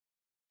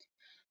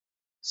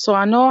So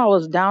I know I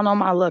was down on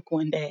my luck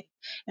one day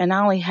and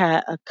I only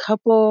had a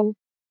couple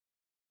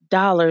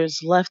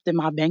dollars left in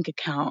my bank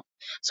account.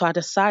 So I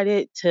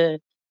decided to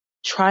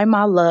try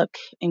my luck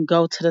and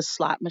go to the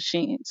slot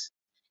machines.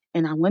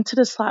 And I went to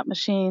the slot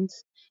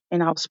machines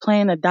and I was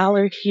playing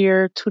 $1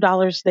 here,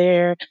 $2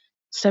 there,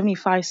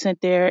 75 cents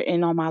there.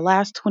 And on my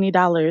last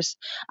 $20,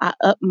 I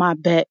upped my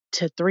bet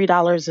to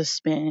 $3 a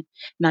spin.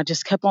 And I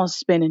just kept on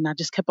spinning. I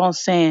just kept on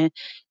saying,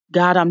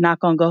 God, I'm not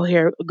gonna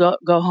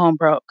go home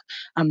broke.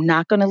 I'm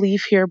not gonna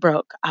leave here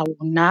broke. I will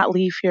not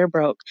leave here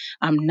broke.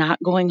 I'm not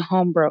going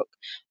home broke.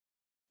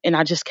 And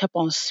I just kept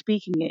on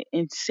speaking it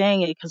and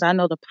saying it because I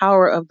know the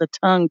power of the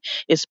tongue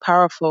is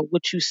powerful.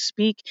 What you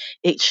speak,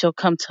 it shall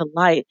come to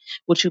light.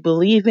 What you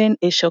believe in,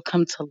 it shall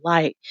come to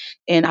light.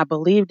 And I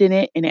believed in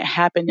it and it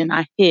happened and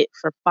I hit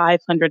for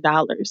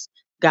 $500.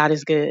 God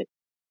is good.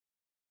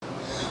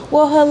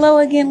 Well, hello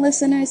again,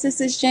 listeners.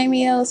 This is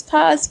Jamie L's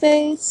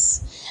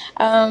Podspace,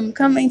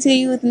 coming to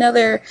you with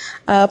another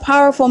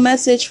powerful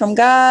message from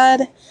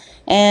God.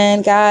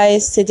 And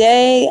guys,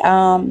 today,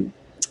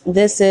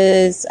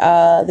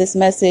 this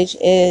message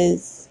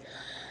is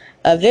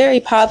a very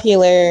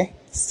popular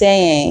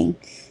saying,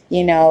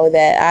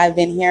 that I've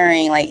been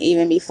hearing like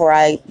even before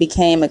I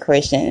became a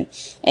Christian,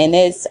 and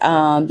it's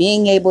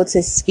being able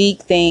to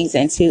speak things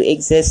into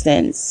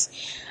existence.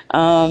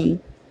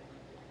 Um,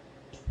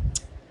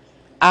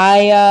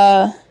 I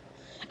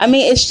I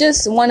mean, it's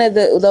just one of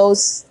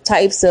those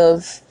types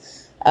of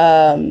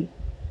um,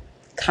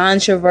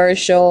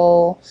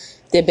 controversial,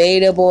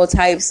 debatable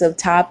types of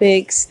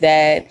topics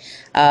that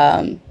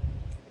um,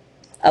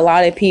 a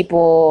lot of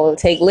people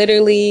take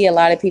literally. A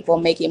lot of people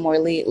make it more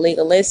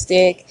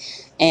legalistic,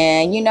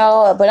 and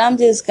But I'm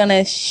just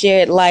gonna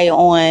shed light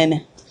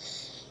on,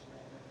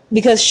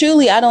 because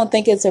truly, I don't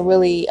think it's a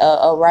really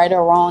a right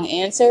or wrong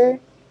answer,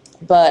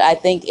 but I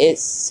think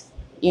it's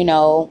you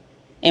know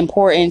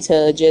important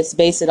to just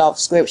base it off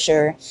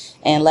scripture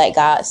and let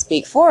God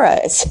speak for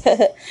us.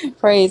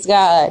 Praise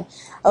God.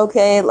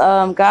 Okay,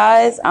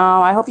 guys,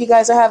 I hope you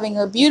guys are having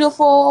a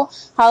beautiful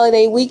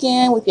holiday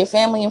weekend with your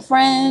family and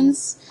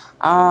friends.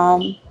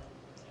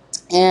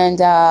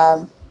 And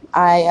I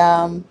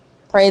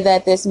pray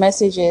that this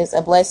message is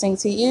a blessing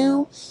to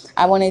you.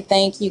 I want to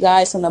thank you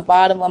guys from the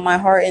bottom of my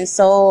heart and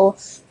soul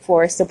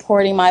for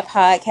supporting my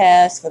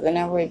podcast, for the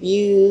number of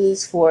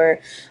views, for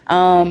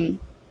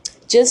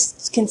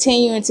just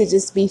continuing to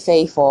just be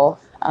faithful.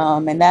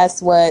 And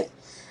that's what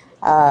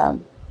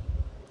um,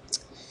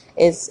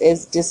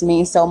 is just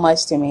means so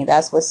much to me.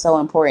 That's what's so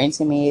important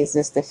to me, is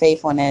just the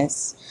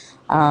faithfulness,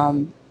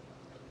 um,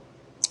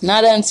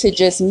 not unto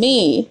just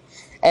me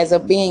as a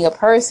being a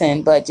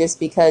person, but just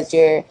because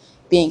you're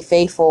being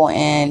faithful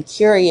and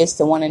curious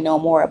to want to know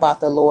more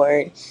about the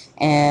Lord.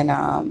 And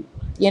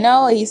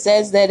he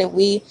says that if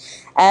we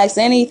ask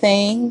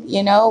anything,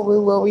 we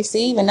will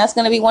receive. And that's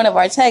going to be one of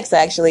our texts,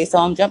 actually. So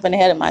I'm jumping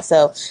ahead of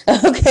myself.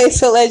 Okay,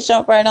 so let's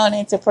jump right on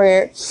into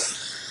prayer.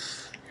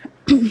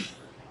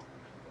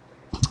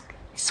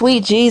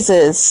 Sweet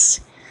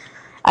Jesus,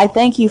 I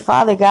thank you,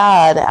 Father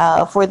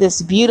God, for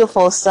this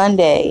beautiful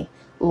Sunday,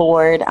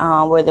 Lord,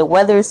 where the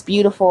weather is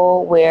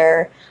beautiful,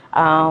 where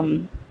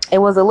it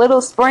was a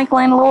little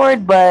sprinkling,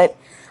 Lord, but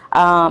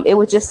it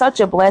was just such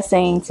a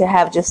blessing to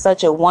have just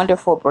such a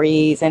wonderful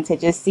breeze and to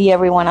just see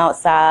everyone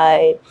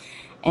outside.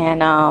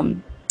 And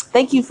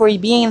thank you for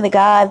being the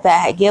God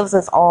that gives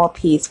us all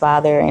peace,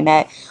 Father, and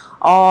that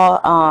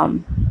all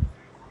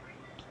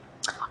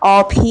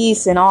all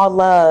peace and all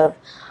love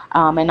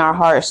in our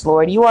hearts,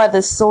 Lord. You are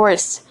the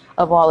source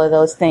of all of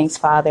those things,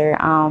 Father.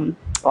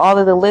 All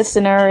of the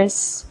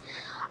listeners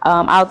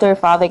out there,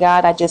 Father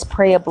God, I just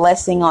pray a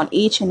blessing on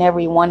each and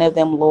every one of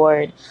them,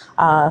 Lord,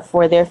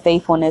 for their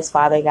faithfulness,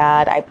 Father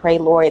God. I pray,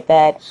 Lord,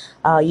 that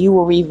you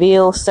will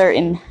reveal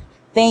certain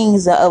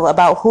things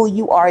about who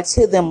you are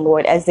to them,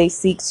 Lord, as they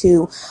seek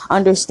to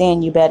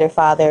understand you better,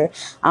 Father.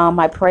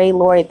 I pray,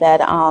 Lord,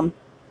 that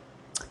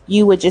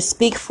you would just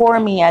speak for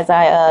me as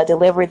I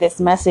deliver this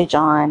message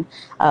on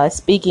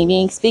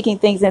speaking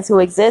things into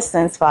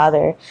existence,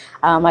 Father.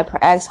 I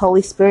ask,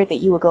 Holy Spirit, that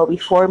you would go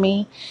before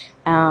me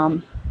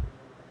um,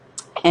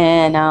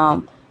 and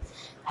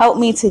help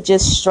me to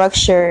just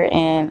structure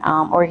and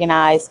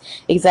organize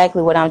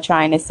exactly what I'm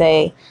trying to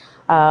say.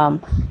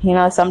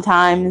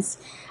 Sometimes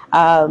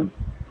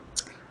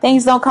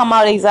things don't come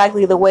out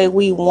exactly the way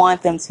we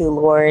want them to,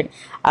 Lord.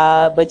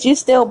 But you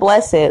still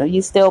bless it.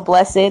 You still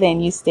bless it,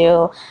 and you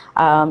still,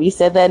 you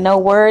said that no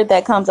word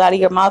that comes out of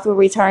your mouth will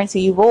return to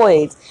you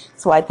void.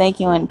 So I thank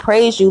you and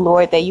praise you,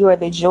 Lord, that you are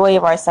the joy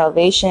of our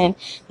salvation,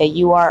 that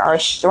you are our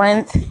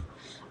strength.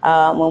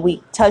 When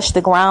we touch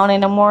the ground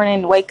in the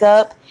morning, wake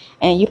up,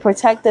 and you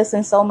protect us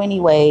in so many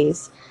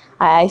ways.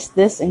 I ask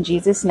this in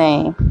Jesus'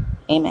 name.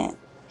 Amen.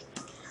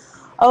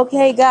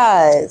 Okay,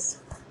 guys,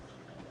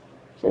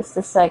 just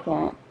a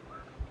second.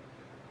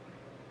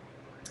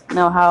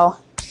 Know how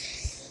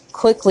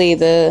quickly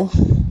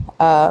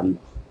um,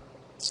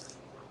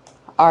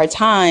 our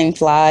time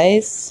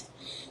flies.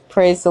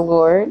 Praise the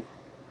Lord.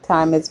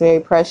 Time is very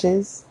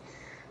precious.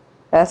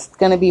 That's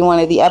going to be one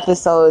of the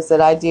episodes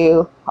that I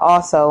do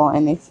also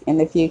in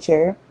the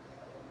future.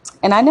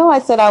 And I know I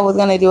said I was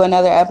going to do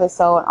another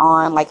episode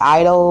on like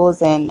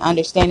idols and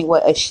understanding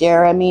what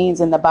Asherah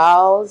means in the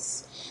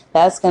Baals.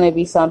 That's going to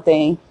be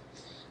something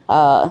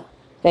that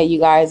you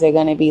guys are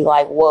going to be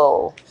like,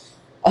 whoa.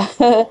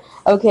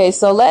 Okay,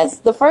 so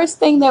the first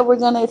thing that we're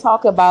going to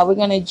talk about, we're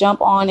going to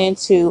jump on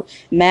into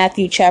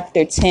Matthew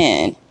chapter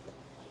 10.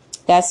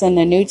 That's in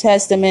the New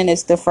Testament.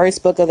 It's the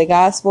first book of the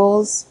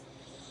Gospels.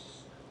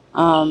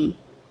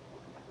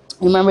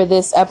 Remember,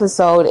 this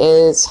episode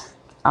is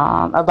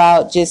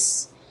about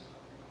just,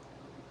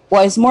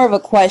 well, it's more of a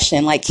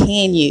question, like,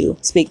 can you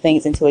speak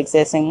things into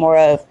existence? More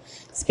of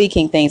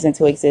speaking things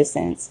into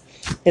existence,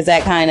 because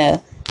that kind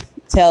of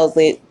tells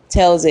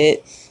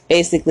it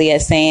basically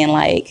as saying,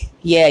 like,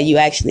 yeah, you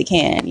actually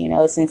can. You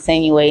know, it's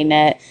insinuating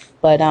that.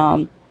 But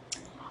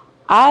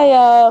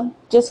I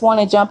just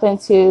want to jump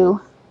into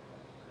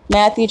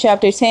Matthew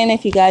chapter 10,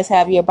 if you guys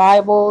have your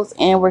Bibles,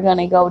 and we're going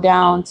to go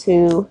down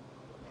to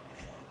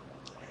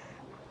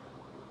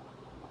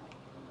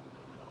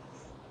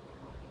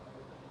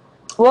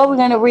we're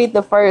going to read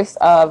the first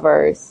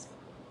verse.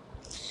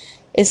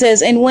 It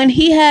says, "And when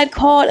he had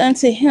called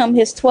unto him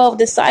his 12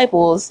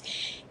 disciples,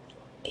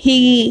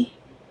 he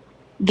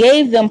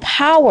gave them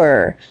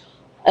power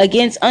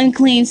against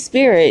unclean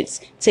spirits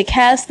to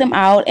cast them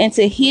out and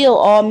to heal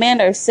all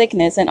manner of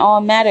sickness and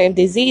all manner of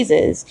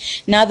diseases.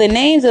 Now the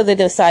names of the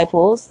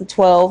disciples, the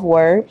 12,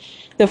 were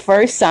the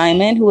first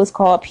Simon, who was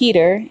called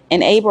Peter,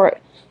 and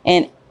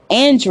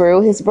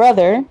Andrew his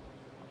brother,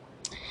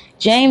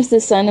 James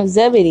the son of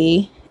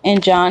Zebedee,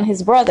 and John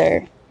his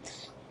brother."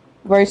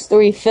 Verse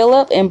 3,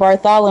 "Philip and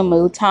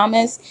Bartholomew,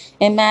 Thomas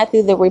and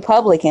Matthew the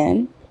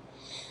publican,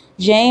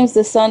 James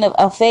the son of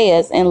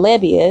Alphaeus and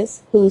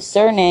Lebbaeus, whose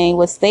surname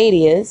was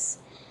Thaddeus."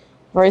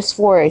 Verse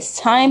 4,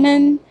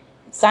 Simon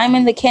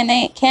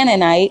the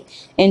Canaanite,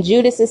 and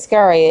Judas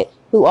Iscariot,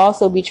 who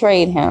also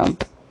betrayed him.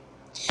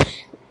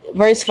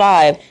 Verse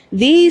 5,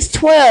 "These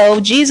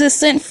 12 Jesus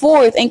sent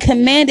forth and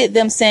commanded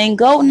them, saying,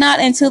 Go not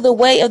into the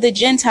way of the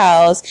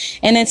Gentiles,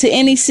 and into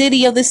any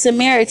city of the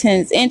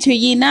Samaritans enter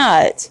ye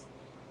not.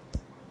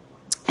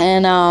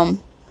 And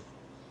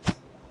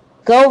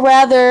go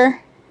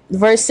rather,"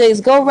 verse 6,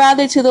 "Go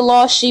rather to the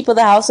lost sheep of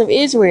the house of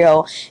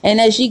Israel.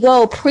 And as ye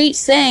go, preach,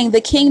 saying,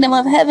 The kingdom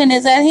of heaven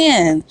is at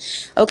hand."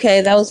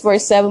 Okay, that was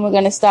verse 7. We're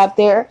going to stop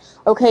there.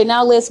 Okay,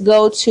 now let's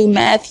go to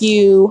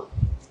Matthew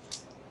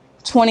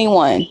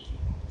 21.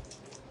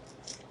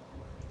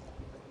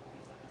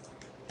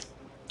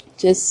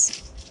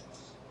 Just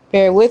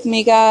bear with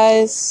me,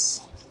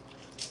 guys.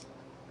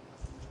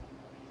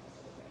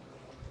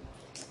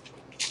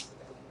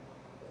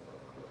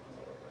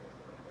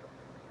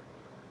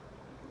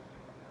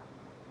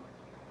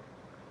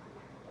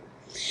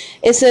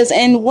 It says,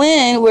 and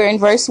when, we're in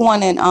verse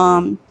 1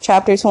 in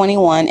chapter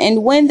 21,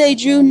 "And when they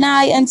drew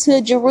nigh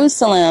unto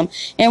Jerusalem,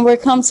 and were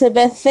come to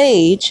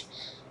Bethphage,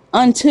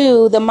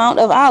 unto the Mount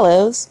of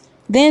Olives,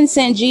 then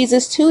sent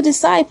Jesus 2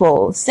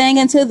 disciples, saying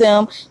unto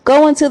them,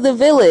 Go into the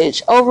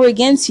village over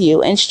against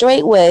you, and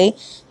straightway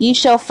ye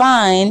shall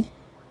find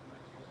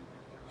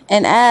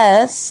an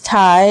ass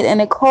tied,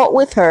 and a colt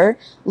with her.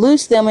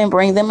 Loose them and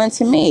bring them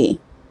unto me."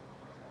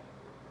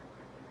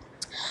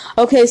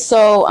 Okay,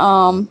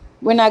 so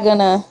we're not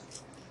gonna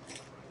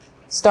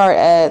start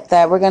at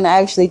that. We're gonna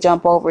actually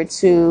jump over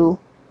to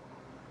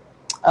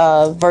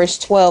verse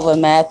 12 of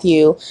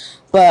Matthew.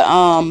 But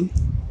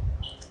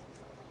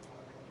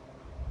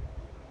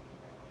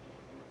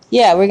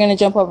yeah, we're going to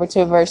jump over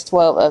to verse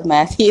 12 of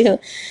Matthew.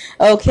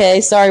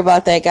 Okay, sorry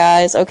about that,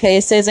 guys. Okay,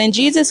 it says, "And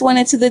Jesus went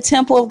into the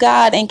temple of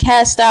God and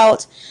cast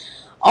out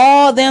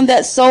all them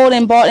that sold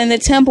and bought in the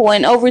temple,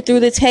 and overthrew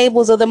the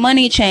tables of the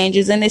money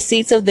changers and the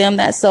seats of them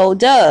that sold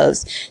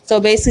doves." So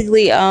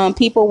basically,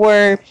 people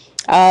were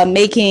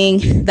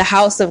making the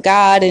house of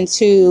God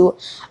into,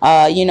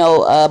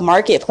 a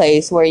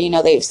marketplace where,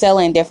 they're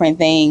selling different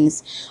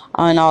things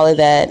on all of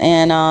that.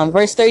 And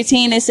verse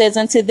 13, it says,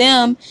 "Unto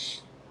them,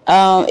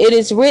 it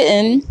is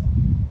written,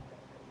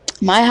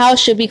 My house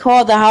should be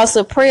called the house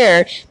of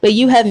prayer, but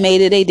you have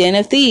made it a den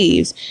of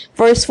thieves."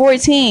 Verse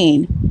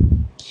 14,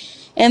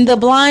 "And the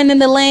blind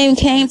and the lame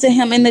came to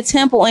him in the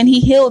temple, and he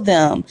healed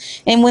them.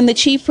 And when the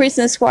chief priests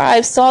and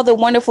scribes saw the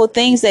wonderful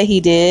things that he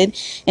did,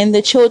 and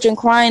the children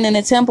crying in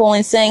the temple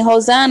and saying,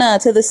 Hosanna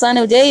to the Son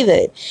of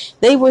David,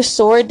 they were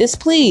sore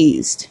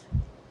displeased."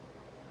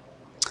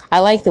 I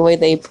like the way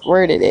they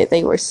worded it.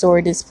 They were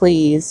sore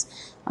displeased.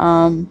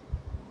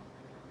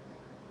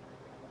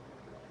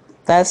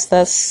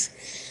 That's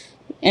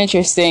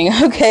interesting.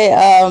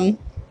 Okay,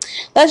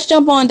 let's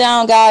jump on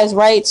down, guys,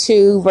 right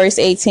to verse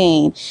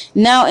 18.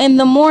 "Now in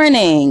the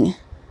morning,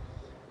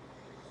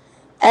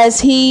 as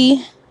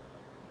he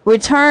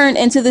returned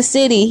into the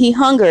city, he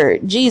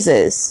hungered,"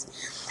 Jesus.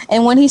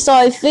 "And when he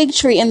saw a fig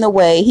tree in the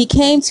way, he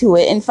came to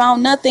it, and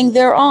found nothing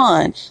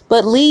thereon,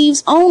 but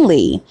leaves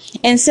only,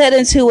 and said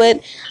unto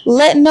it,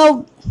 Let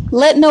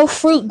no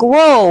fruit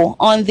grow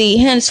on thee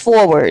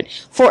henceforward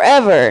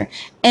forever.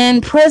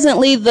 And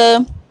presently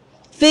the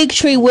fig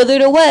tree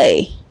withered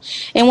away.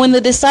 And when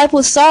the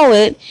disciples saw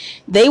it,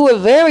 they were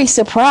very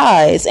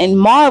surprised and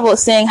marveled,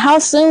 saying, how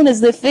soon is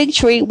the fig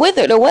tree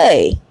withered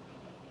away?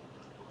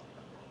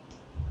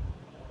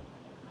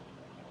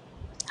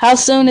 How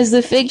soon is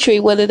the fig tree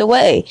withered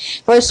away?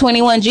 Verse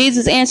 21,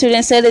 Jesus answered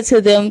and said unto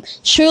them,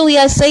 truly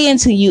I say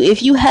unto you,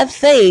 if you have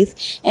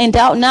faith and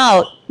doubt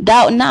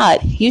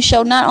not, you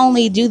shall not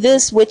only do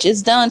this which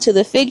is done to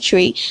the fig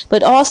tree,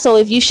 but also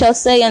if you shall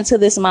say unto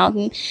this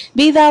mountain,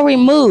 be thou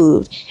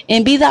removed,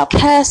 and be thou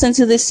cast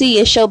into the sea,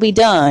 it shall be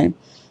done.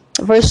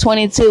 Verse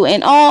 22,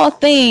 in all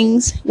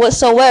things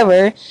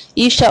whatsoever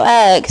you shall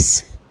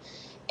ask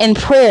in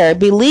prayer,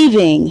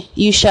 believing,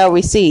 you shall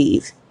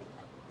receive.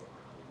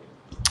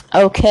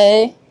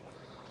 Okay.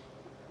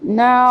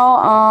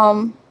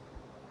 Now,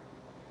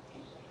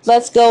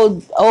 let's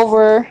go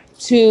over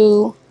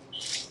to,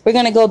 we're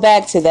going to go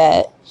back to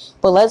that,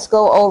 but let's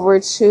go over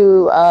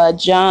to,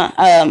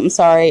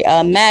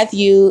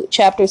 Matthew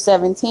chapter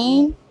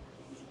 17.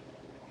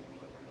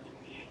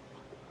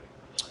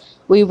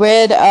 We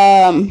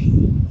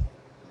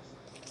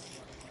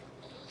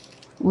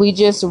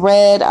just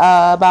read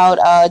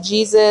about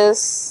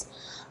Jesus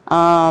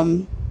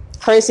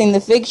cursing the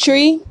fig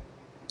tree.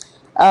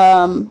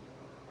 And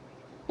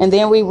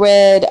then we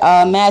read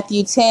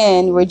Matthew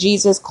 10, where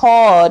Jesus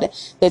called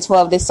the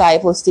 12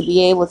 disciples to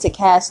be able to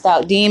cast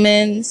out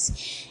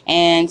demons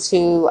and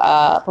to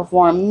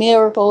perform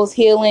miracles,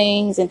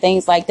 healings, and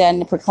things like that,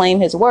 and to proclaim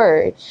his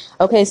word.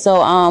 Okay, so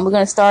we're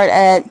going to start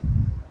at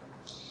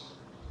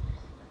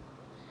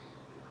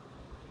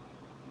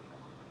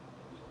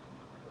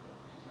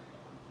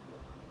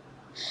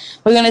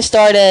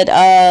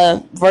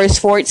verse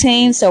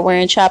 14. So we're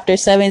in chapter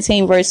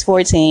 17, verse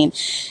 14.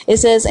 It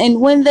says,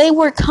 and when they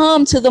were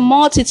come to the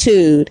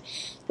multitude,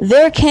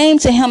 there came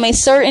to him a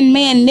certain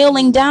man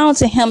kneeling down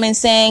to him and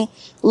saying,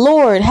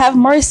 Lord, have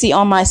mercy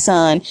on my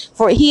son,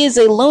 for he is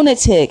a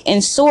lunatic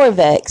and sore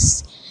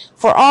vexed.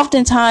 For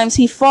oftentimes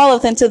he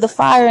falleth into the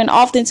fire and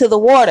oft into the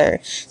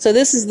water. So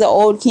this is the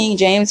old King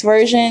James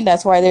version.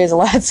 That's why there's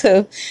lots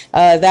of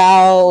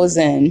thous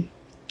and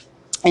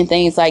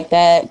things like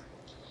that.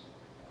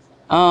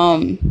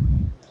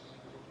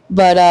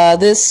 But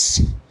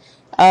this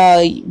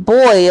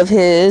boy of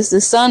his,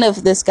 the son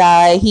of this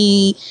guy,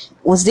 he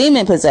was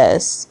demon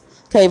possessed.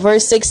 Okay,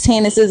 verse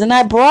 16, it says, and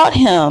I brought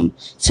him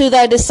to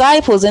thy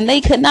disciples, and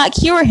they could not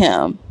cure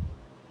him.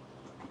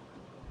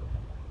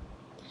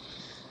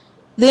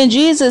 Then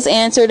Jesus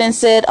answered and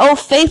said, O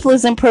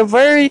faithless and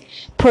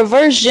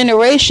perverse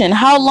generation,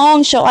 how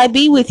long shall I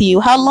be with you?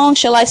 How long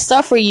shall I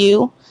suffer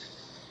you?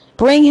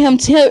 Bring him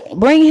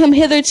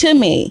hither to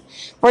me.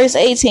 Verse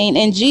 18,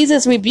 and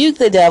Jesus rebuked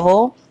the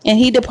devil, and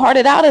he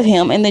departed out of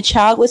him, and the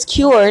child was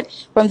cured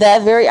from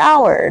that very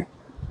hour.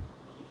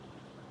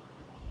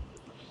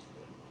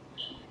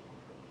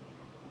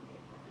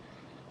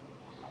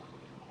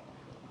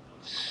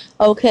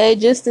 Okay,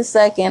 just a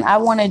second. I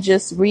want to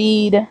just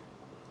read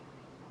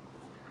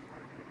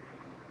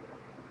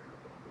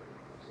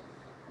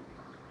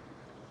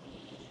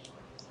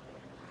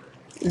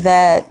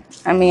that.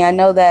 I mean, I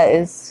know that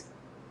is...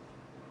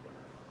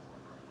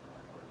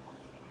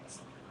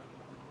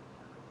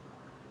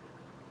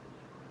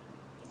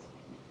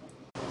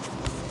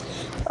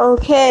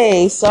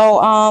 Okay,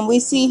 so we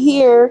see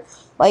here,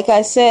 like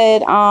I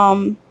said,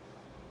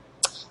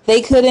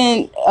 they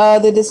couldn't,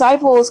 the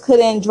disciples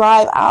couldn't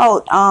drive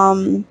out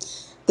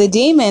the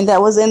demon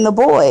that was in the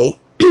boy.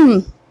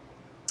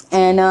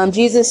 And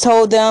Jesus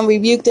told them,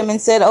 rebuked them,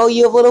 and said, oh,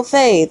 you have little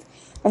faith.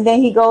 And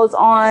then he goes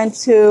on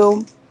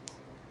to,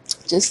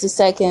 just a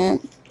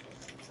second.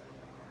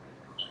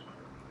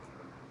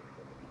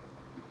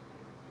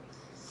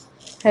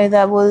 Okay,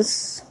 that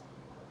was...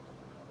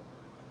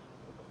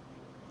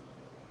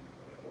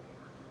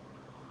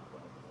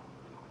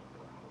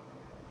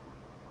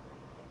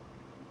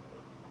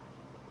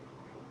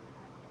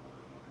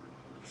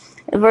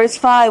 Verse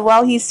 5,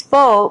 while he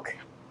spoke,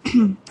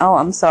 oh,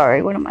 I'm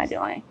sorry, what am I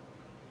doing?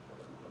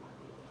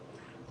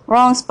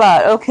 Wrong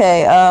spot.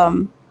 Okay,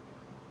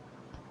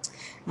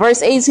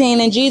 verse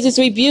 18, and Jesus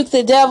rebuked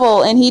the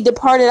devil, and he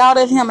departed out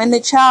of him, and the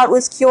child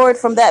was cured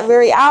from that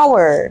very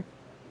hour.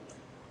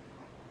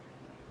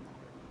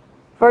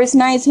 Verse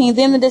 19,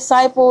 then the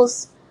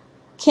disciples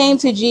came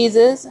to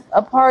Jesus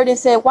apart and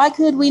said, why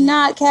could we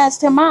not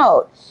cast him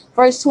out?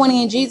 Verse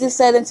 20, and Jesus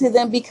said unto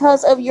them,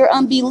 because of your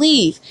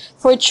unbelief.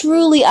 For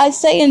truly I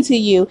say unto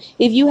you,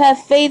 if you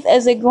have faith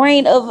as a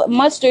grain of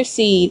mustard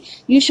seed,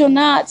 you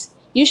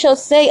shall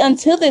say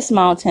unto this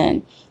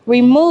mountain,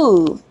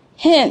 remove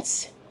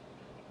hence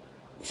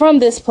from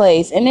this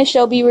place, and it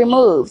shall be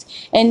removed,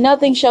 and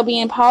nothing shall be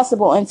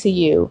impossible unto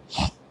you.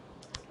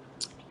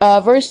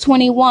 Verse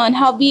 21,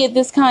 howbeit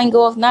this kind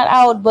goeth not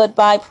out but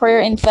by prayer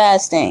and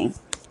fasting.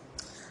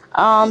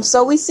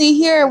 So we see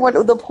here,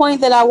 what the point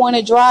that I want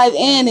to drive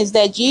in is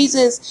that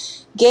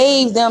Jesus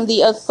gave them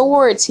the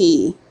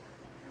authority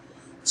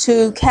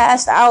to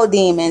cast out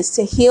demons,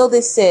 to heal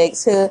the sick,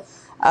 to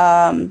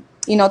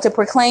to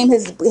proclaim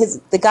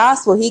the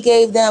gospel. He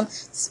gave them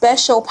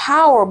special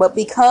power, but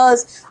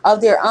because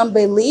of their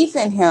unbelief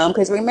in him,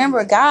 because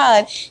remember,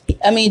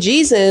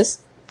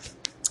 Jesus,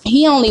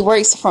 he only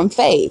works from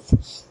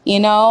faith,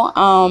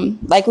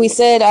 like we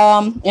said,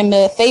 in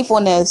the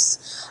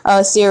faithfulness,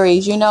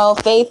 series,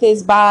 faith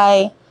is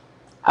by,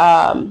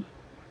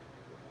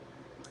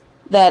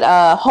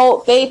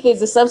 hope. Faith is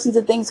the substance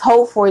of things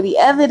hoped for, the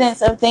evidence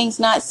of things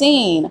not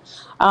seen.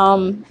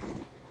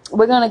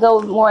 We're going to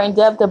go more in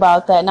depth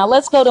about that. Now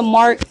let's go to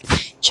Mark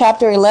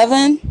chapter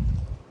 11.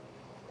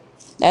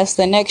 That's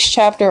the next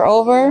chapter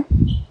over.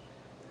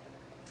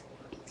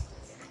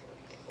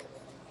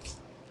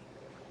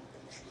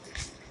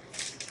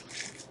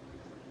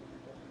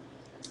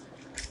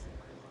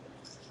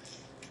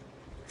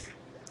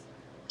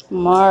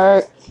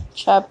 Mark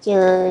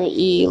chapter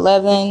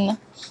 11.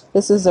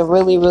 This is a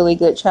really, really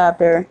good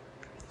chapter.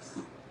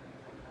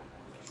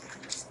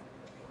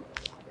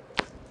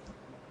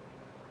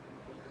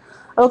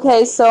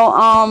 Okay,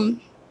 so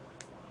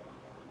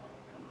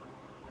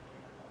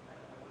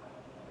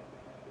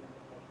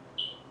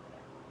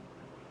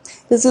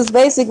this is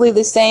basically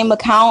the same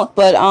account,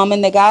 but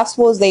in the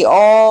Gospels they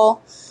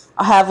all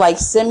have like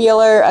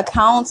similar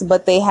accounts,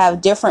 but they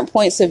have different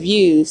points of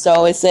view.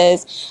 So it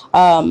says,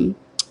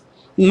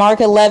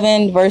 Mark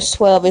 11 verse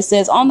 12, it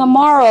says, on the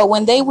morrow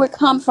when they were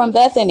come from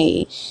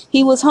Bethany,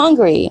 he was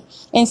hungry,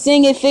 and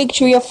seeing a fig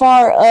tree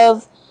afar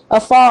off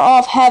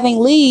having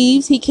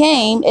leaves, he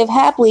came, if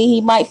haply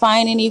he might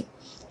find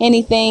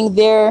anything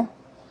thereon.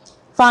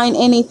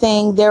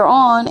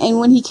 And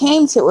when he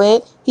came to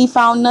it, he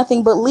found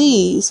nothing but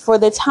leaves, for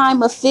the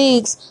time of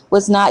figs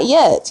was not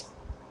yet.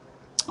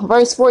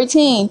 Verse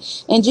 14,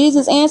 and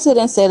Jesus answered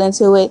and said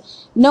unto it,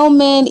 no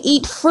man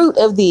eat fruit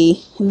of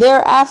thee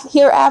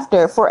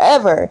hereafter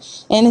forever.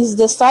 And his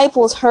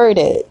disciples heard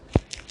it.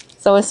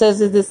 So it says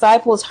his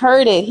disciples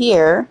heard it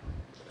here.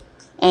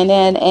 And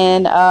then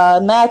in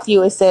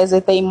Matthew, it says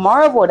that they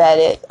marveled at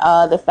it,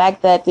 the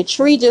fact that the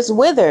tree just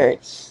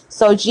withered.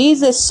 So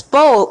Jesus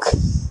spoke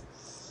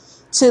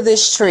to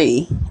this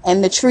tree,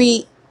 and the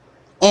tree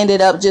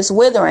ended up just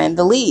withering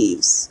the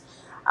leaves.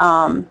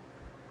 The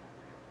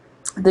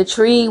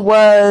tree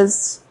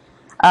was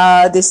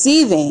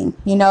deceiving.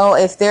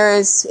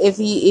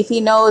 If he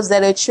knows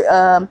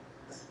that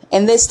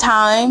in this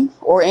time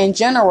or in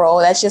general,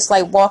 that's just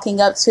like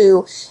walking up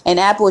to an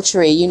apple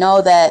tree. You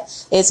know that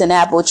it's an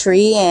apple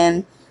tree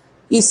and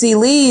you see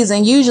leaves,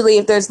 and usually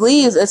if there's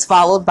leaves, it's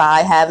followed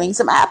by having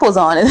some apples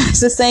on it. It's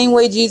the same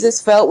way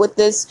Jesus felt with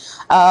this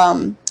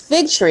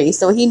fig tree.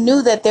 So he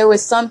knew that there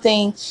was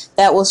something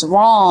that was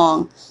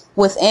wrong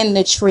within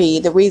the tree,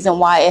 the reason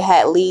why it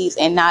had leaves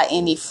and not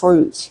any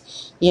fruit,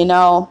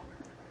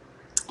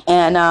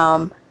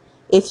 and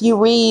if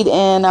you read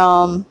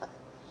in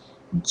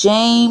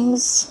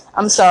James,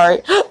 I'm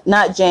sorry,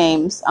 not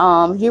James.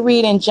 You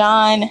read in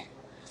John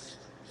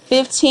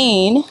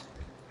 15.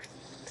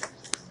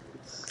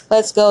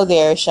 Let's go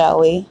there, shall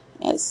we?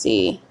 Let's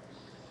see.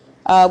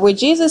 Where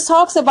Jesus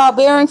talks about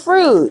bearing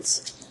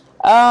fruits.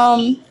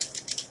 In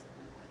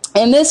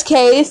this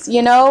case,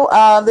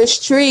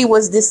 this tree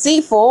was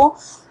deceitful.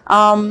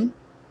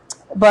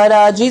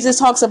 But Jesus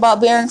talks about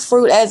bearing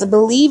fruit as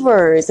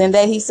believers, and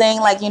that he's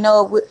saying, like,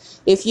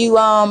 if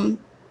you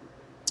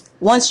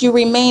once you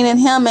remain in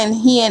him and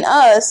he in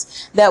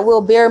us, that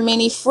we'll bear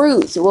many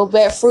fruits. We'll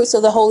bear fruits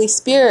of the Holy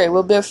Spirit.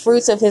 We'll bear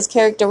fruits of his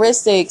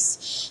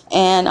characteristics.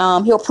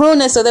 And he'll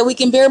prune us so that we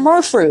can bear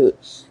more fruit.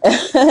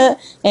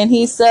 And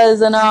he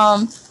says, and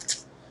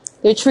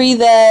the tree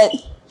that,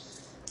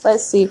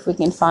 let's see if we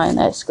can find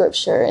that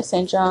scripture. It's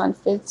in John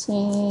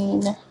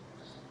 15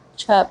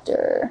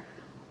 chapter.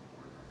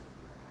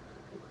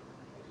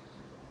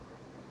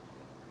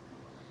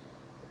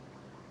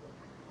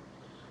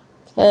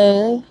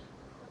 Okay.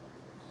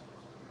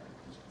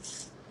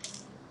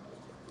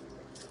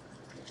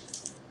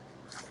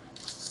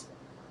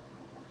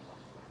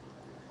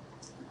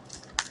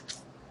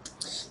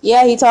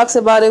 Yeah, he talks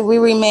about if we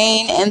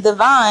remain in the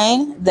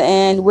vine,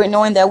 and we're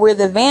knowing that we're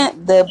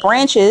the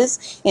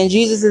branches, and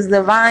Jesus is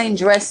the vine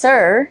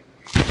dresser,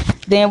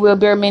 then we'll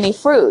bear many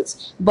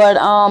fruits. But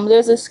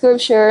there's a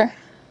scripture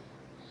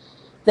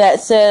that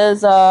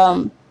says,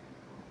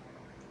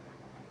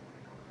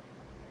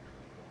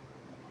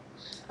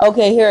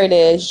 okay, here it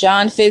is.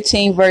 John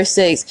 15, verse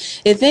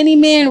 6. If any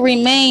man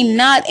remain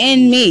not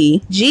in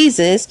me,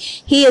 Jesus,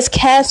 he is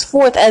cast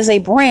forth as a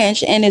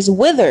branch and is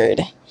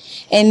withered.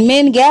 And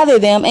men gather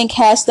them and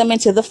cast them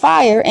into the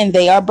fire, and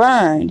they are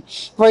burned.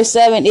 Verse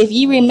 7, if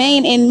ye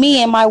remain in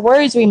me and my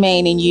words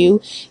remain in you,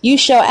 you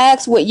shall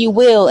ask what you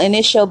will, and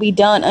it shall be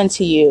done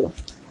unto you.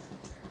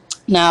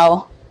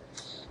 Now,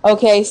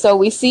 okay, so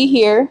we see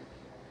here,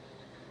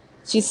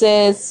 she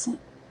says,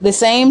 the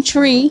same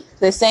tree,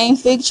 the same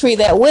fig tree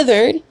that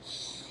withered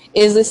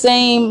is the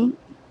same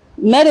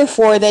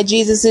metaphor that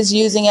Jesus is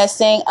using as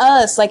saying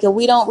us, like if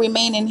we don't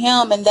remain in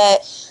him, and that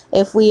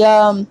if we,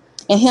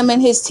 and him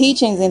and his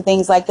teachings and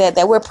things like that,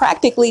 that we're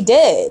practically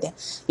dead,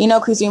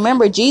 because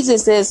remember,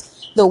 Jesus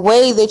is the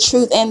way, the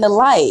truth, and the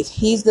life.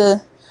 He's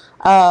the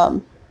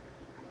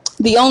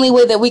the only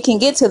way that we can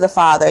get to the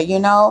Father. He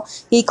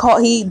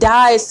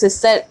dies to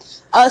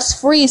set us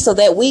free so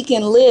that we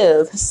can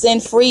live sin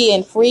free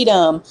and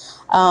freedom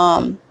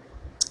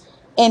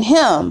in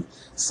him.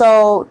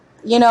 So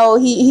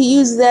he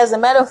uses it as a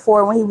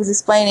metaphor when he was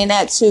explaining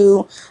that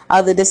to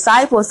the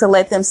disciples, to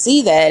let them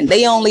see that.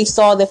 They only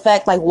saw the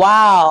fact, like,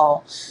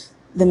 wow,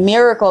 the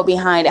miracle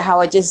behind it,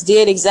 how it just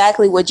did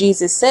exactly what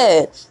Jesus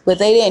said. But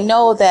they didn't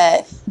know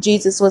that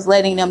Jesus was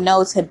letting them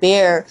know to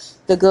bear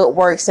the good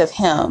works of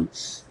him,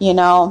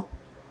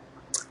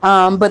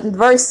 But in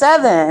verse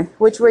 7,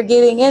 which we're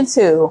getting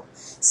into,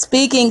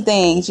 speaking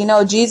things,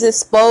 Jesus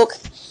spoke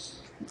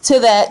to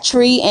that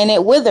tree and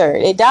it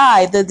withered. It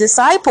died. The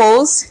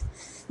disciples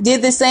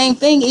did the same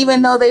thing.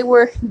 Even though they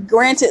were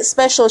granted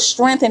special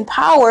strength and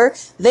power,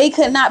 they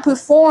could not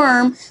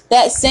perform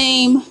that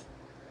same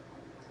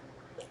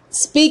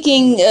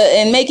speaking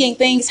and making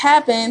things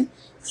happen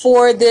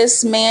for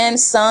this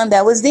man's son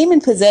that was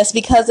demon possessed,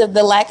 because of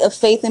the lack of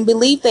faith and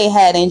belief they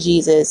had in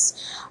Jesus.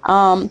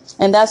 And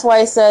that's why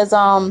it says,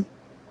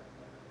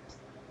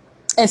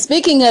 and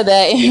speaking of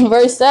that, in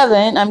verse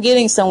 7, I'm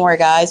getting somewhere,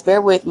 guys, bear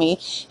with me.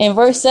 In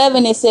verse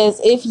 7, it says,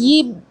 if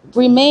ye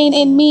remain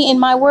in me and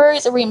my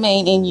words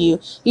remain in you,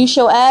 you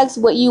shall ask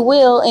what you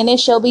will, and it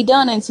shall be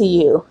done unto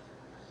you.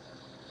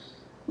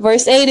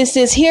 Verse 8, it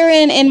says,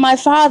 herein in my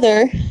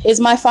Father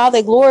is my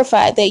Father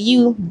glorified, that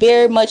you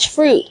bear much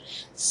fruit.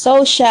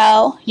 So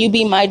shall you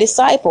be my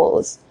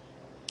disciples.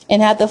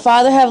 And hath the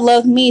Father have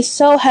loved me,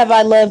 so have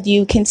I loved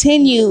you.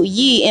 Continue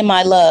ye in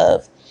my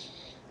love.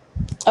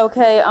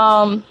 Okay,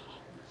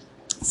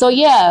 so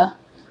yeah,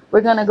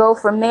 we're going to go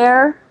from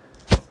there.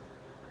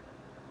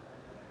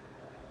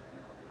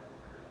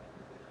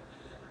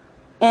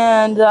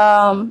 And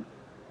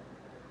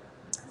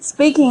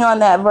speaking on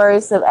that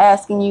verse of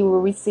asking, you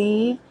will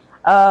receive.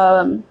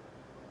 And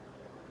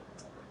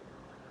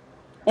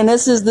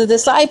this is the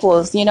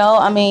disciples,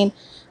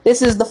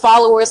 this is the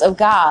followers of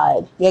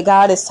God. Yeah,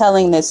 God is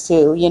telling this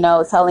to,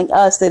 telling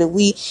us that if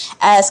we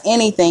ask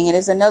anything, and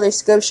there's another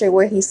scripture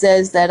where he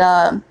says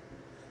that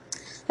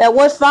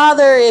what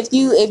father, if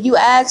you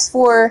ask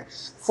for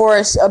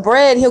a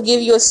bread, he'll give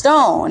you a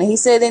stone. And he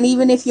said, and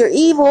even if you're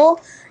evil,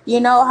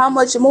 how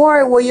much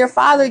more will your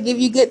Father give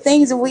you good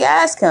things if we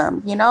ask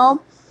him?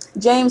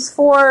 James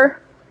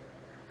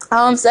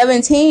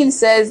 4:17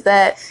 says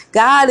that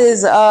God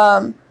is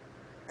that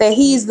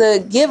he's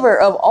the giver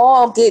of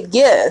all good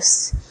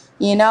gifts,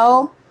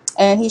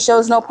 and he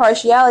shows no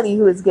partiality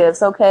to his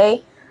gifts.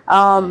 Okay.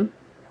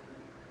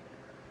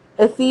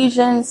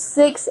 Ephesians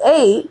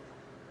 6:8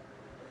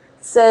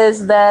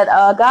 says that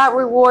God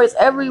rewards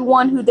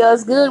everyone who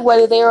does good,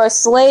 whether they are a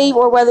slave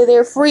or whether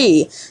they're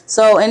free.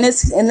 So in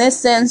this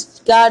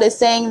sense, God is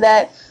saying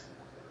that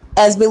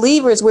as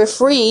believers, we're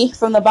free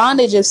from the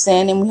bondage of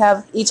sin and we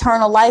have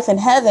eternal life in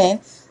heaven.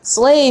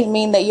 Slave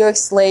mean that you're a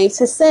slave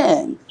to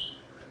sin.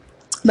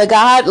 But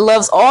God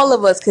loves all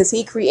of us because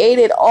he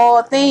created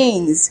all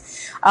things,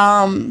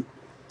 unto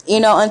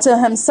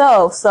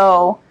himself.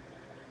 So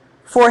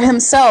for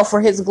himself,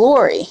 for his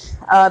glory.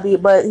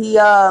 But he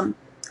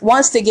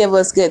wants to give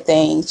us good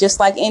things, just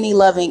like any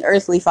loving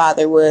earthly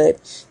father would.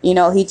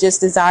 He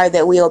just desired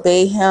that we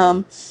obey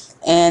him,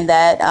 and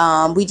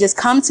that we just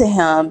come to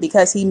him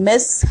because he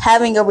missed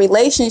having a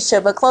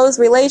close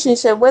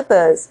relationship with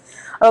us.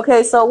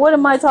 Okay, so what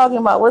am I talking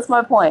about? What's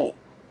my point?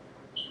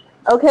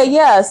 Okay,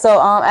 yeah, so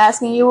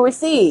asking, you will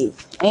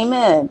receive.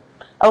 Amen.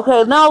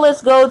 Okay, now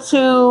let's go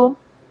to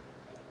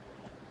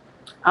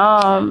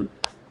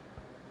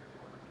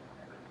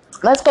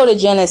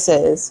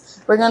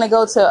Genesis. We're going to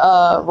go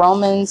to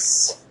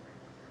Romans.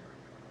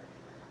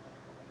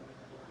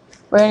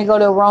 We're going to go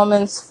to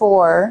Romans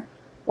 4.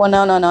 Well,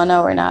 no,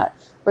 we're not.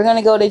 We're going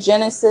to go to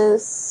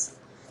Genesis,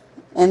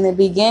 in the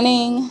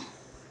beginning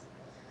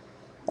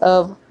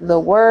of the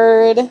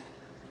Word,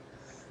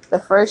 the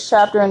first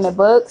chapter in the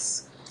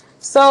books.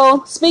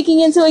 So,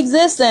 speaking into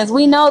existence,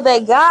 we know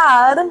that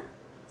God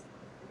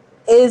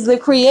is the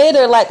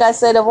creator, like I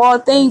said, of all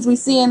things. We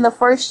see in the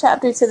first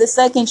chapter to the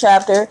second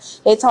chapter,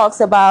 it talks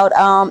about,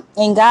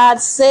 and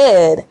God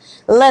said,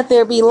 let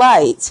there be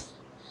light.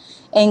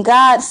 And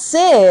God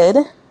said,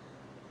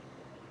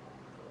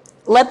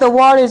 let the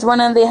waters run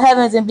under the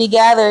heavens and be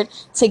gathered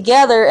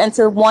together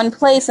into one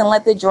place, and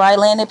let the dry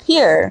land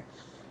appear.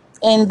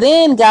 And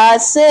then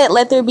God said,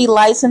 let there be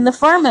lights in the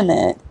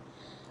firmament.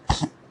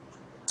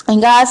 And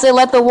God said,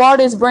 let the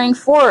waters bring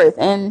forth.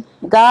 And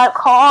God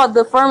called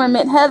the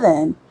firmament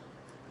heaven.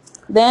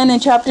 Then in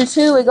chapter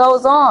 2, it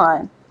goes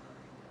on.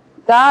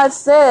 God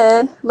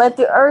said, let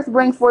the earth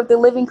bring forth the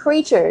living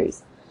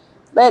creatures.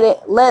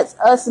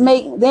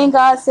 Then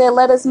God said,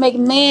 let us make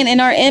man in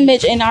our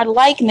image and our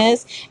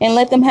likeness, and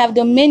let them have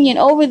dominion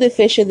over the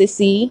fish of the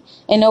sea,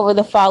 and over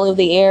the fowl of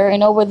the air,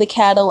 and over the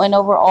cattle, and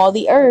over all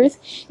the earth,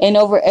 and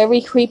over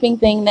every creeping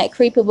thing that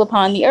creepeth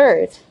upon the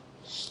earth.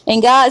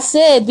 And God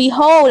said,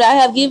 behold, I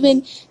have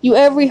given you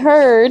every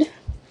herd.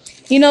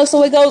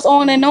 So it goes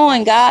on and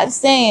on. God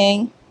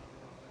saying,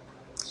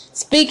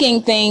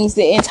 speaking things,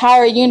 the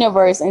entire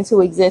universe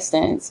into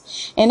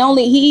existence. And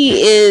only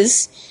he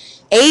is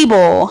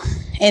able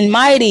and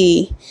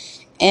mighty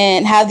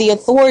and have the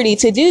authority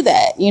to do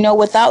that. You know,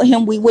 without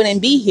him, we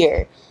wouldn't be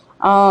here.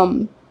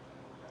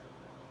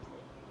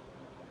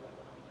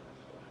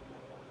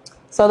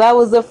 So that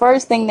was the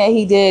first thing that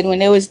he did when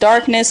there was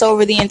darkness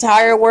over the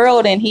entire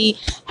world, and he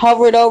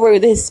hovered over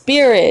his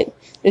spirit.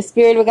 The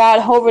Spirit of God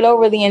hovered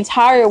over the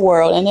entire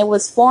world, and it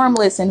was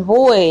formless and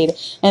void.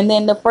 And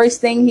then the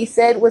first thing he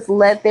said was,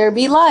 "Let there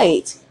be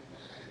light."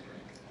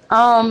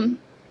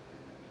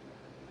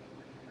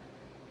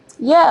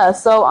 Yeah,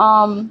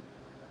 so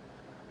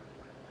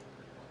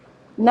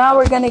now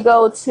we're going to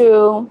go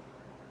to,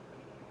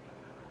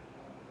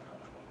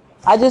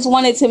 I just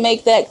wanted to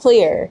make that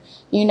clear,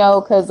 you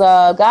know, because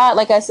God,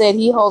 like I said,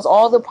 he holds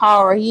all the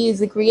power. He is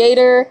the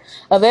creator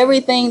of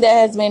everything that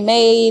has been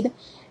made,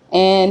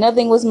 and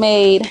nothing was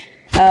made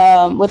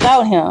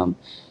without him.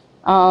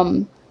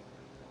 Now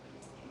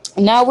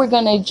we're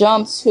going to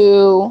jump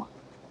to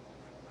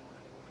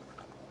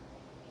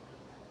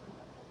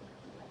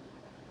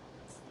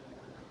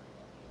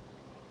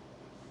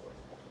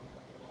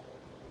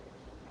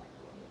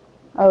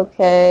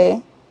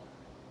okay.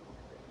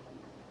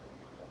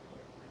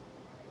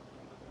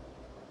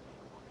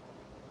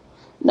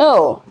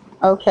 No.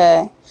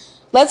 Okay.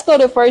 Let's go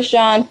to 1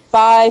 John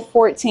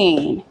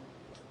 5:14.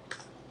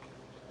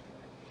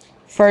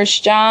 1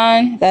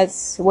 John,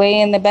 that's way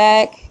in the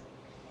back.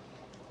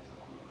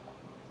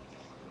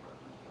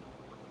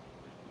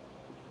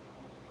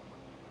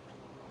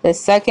 The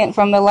second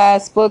from the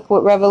last book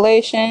with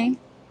Revelation.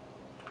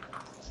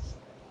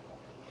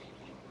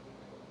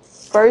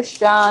 1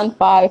 John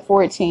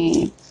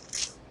 5:14.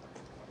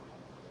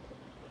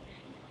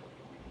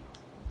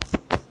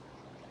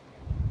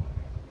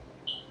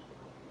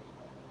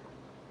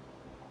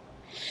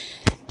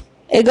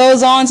 It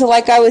goes on to,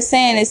 like I was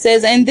saying, it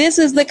says, "And this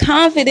is the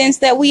confidence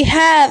that we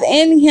have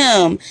in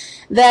him,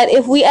 that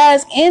if we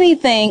ask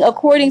anything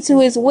according to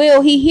his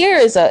will, he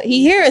heareth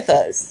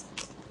us."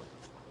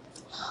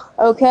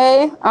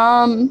 Okay?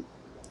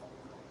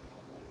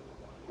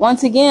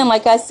 Once again,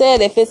 like I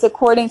said, if it's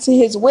according to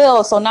his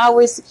will, so now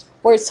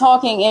we're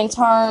talking in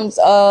terms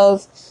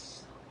of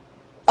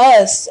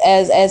us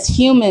as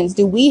humans.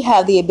 Do we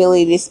have the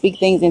ability to speak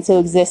things into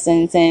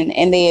existence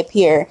and they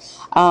appear?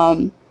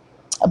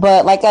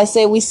 But like I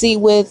said, we see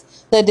with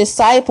the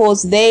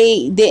disciples,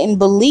 they didn't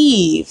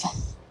believe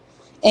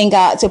in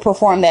God to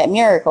perform that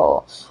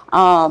miracle.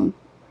 So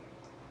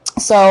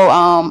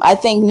I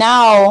think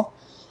now,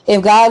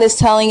 if God is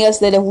telling us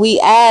that if we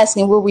ask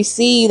and we'll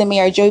receive, then may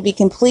our joy be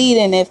complete.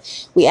 And if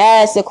we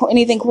ask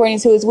anything according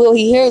to his will,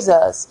 he hears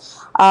us.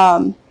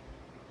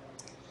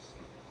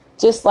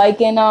 Just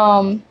like in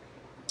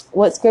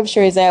what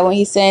scripture is that when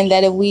he's saying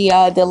that if we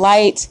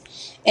delight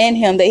in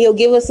him, that he'll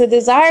give us the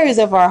desires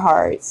of our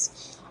hearts.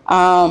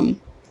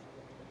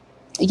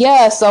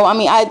 Yeah, so I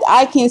mean,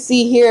 I can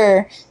see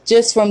here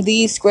just from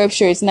these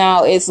scriptures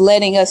now, it's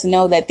letting us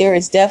know that there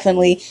is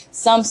definitely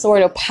some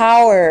sort of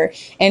power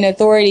and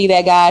authority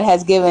that God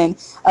has given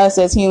us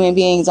as human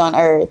beings on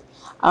earth.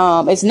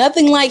 It's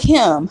nothing like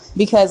him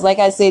because, like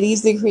I said,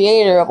 he's the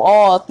creator of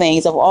all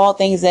things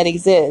that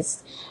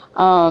exist.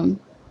 Let's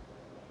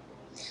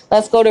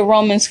go to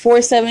Romans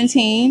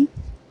 4:17.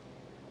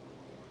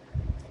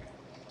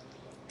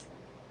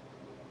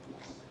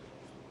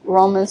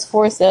 Romans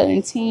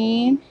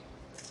 4:17.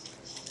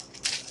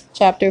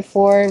 Chapter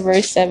 4,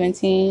 verse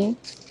 17.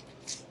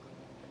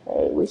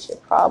 Okay, we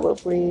should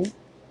probably...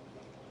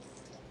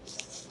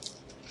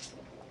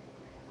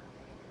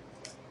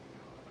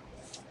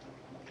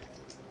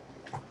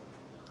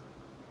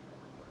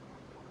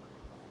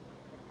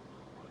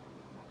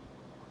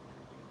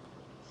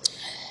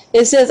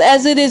 It says,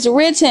 "As it is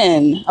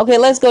written." Okay,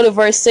 let's go to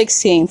verse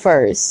 16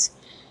 first.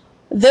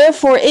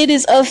 "Therefore it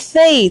is of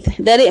faith,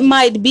 that it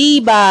might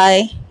be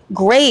by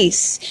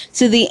grace,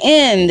 to the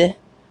end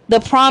the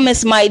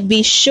promise might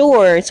be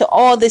sure to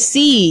all the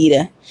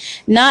seed,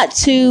 not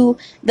to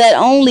that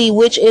only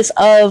which is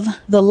of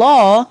the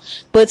law,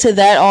 but to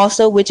that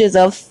also which is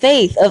of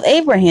faith of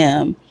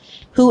Abraham,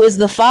 who is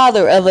the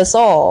father of us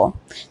all."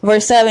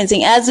 Verse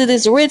 17, "As it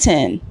is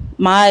written,"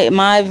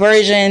 my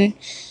version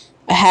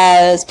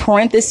has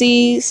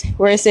parentheses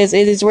where it says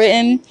 "it is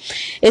written."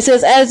 It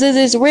says, "As it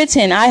is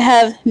written, I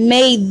have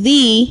made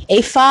thee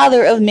a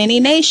father of many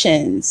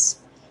nations."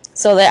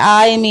 So that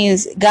I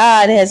means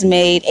God has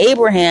made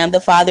Abraham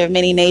the father of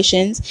many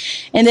nations.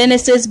 And then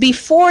it says,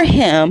 "Before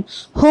him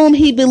whom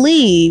he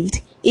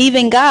believed,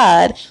 even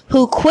God,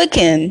 who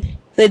quickened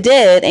the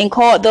dead and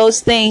called those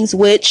things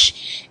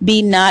which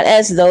be not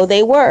as though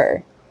they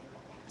were."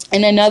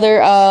 In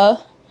another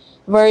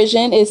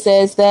version, it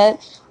says that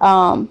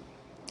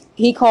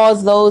he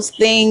calls those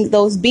things,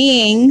 those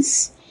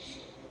beings,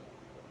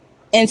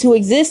 into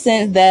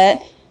existence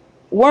that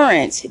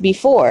weren't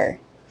before.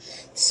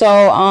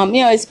 So,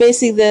 it's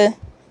basically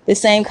the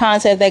same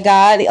concept that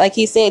God, like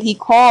he said, he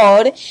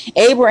called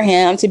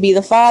Abraham to be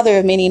the father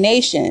of many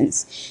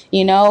nations.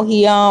 You know,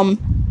 he,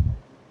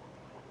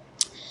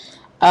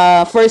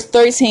 verse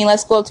 13,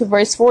 let's go to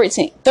verse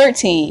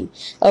 13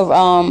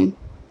 of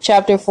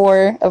chapter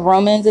 4 of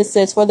Romans, it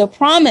says, for the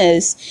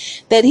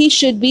promise that he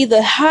should be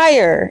the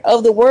higher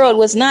of the world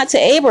was not to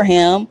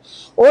Abraham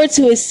or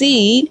to his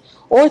seed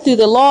or through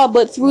the law,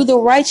 but through the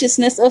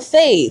righteousness of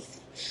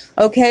faith.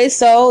 Okay,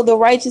 so the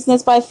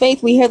righteousness by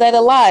faith, we hear that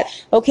a lot.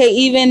 Okay,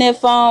 even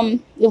if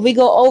we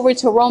go over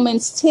to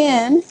Romans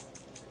 10,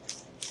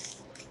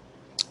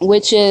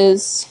 which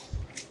is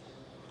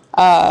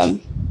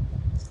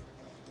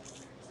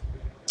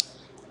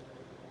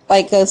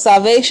like a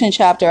salvation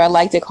chapter, I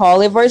like to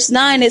call it. Verse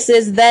 9, it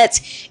says that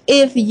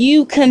if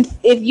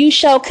you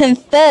shall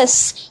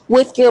confess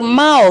with your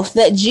mouth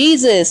that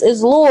Jesus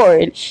is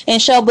Lord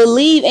and shall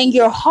believe in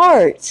your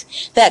heart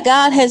that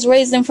God has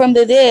raised him from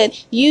the dead,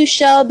 you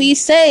shall be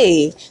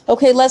saved.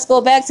 Okay, let's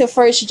go back to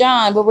 1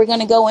 John, but we're going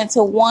to go into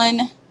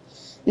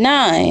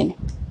 1:9.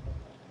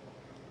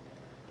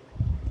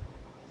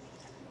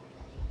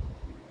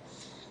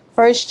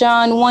 1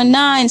 John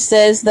 1:9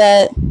 says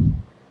that,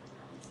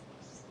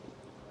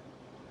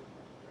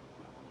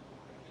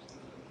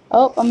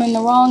 oh, I'm in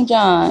the wrong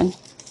John.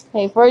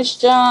 Okay, 1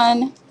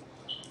 John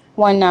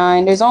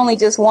 1:9. There's only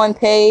just one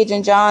page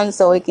in John,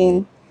 so it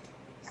can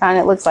kind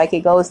of looks like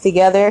it goes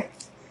together.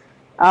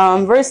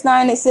 Verse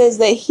 9, it says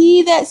that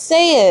he that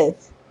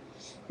saith,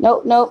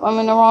 nope, I'm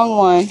in the wrong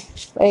one.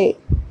 Wait.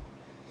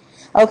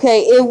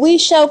 Okay, if we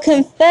shall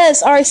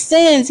confess our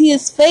sins, he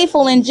is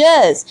faithful and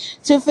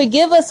just to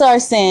forgive us our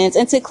sins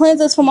and to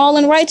cleanse us from all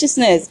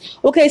unrighteousness.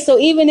 Okay, so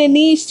even in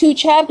these two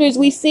chapters,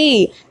 we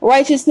see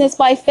righteousness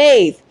by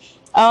faith.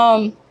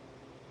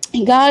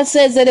 God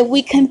says that if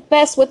we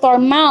confess with our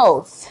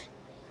mouth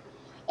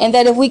and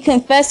that if we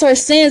confess our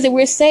sins, that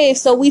we're saved.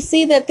 So we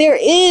see that there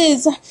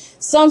is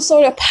some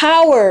sort of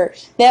power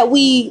that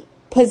we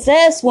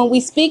possess when we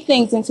speak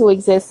things into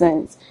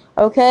existence.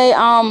 Okay,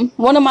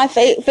 one of my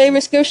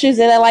favorite scriptures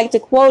that I like to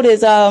quote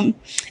is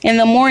in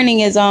the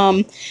morning is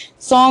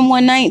Psalm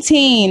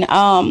 119,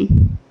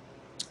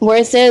 where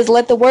it says,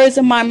 let the words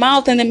of my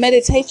mouth and the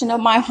meditation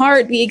of my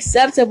heart be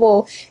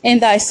acceptable in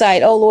thy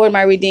sight, O Lord,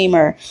 my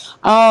Redeemer.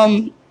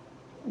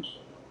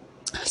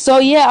 So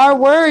yeah, our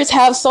words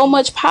have so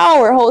much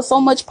power, hold so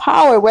much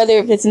power, whether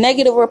if it's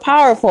negative or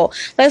powerful.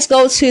 Let's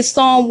go to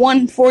Psalm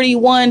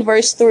 141,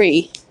 verse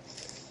 3.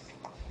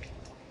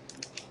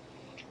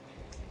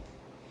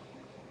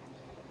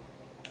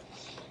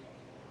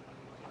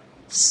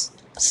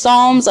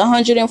 Psalms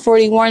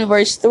 141,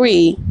 verse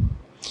 3.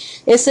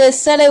 It says,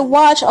 set a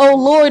watch, O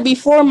Lord,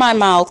 before my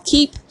mouth.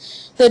 Keep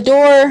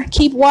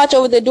watch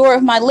over the door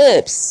of my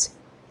lips.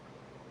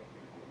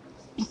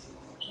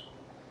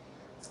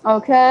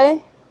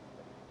 Okay.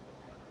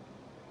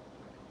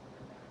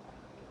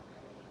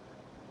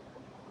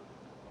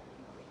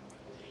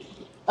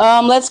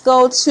 Let's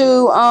go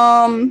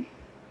to,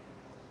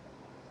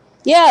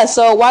 yeah,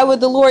 so why would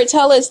the Lord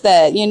tell us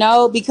that?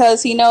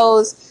 Because he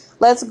knows,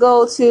 let's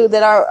go to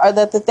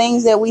that the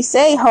things that we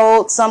say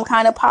hold some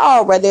kind of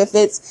power, whether if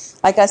it's,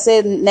 like I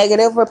said,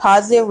 negative or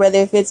positive, whether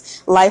if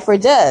it's life or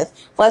death.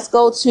 Let's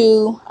go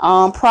to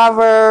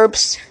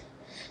Proverbs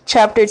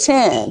chapter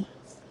 10.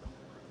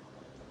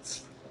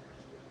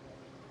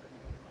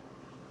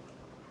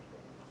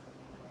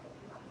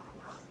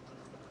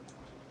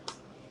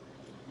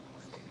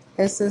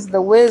 This is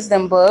the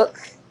wisdom book.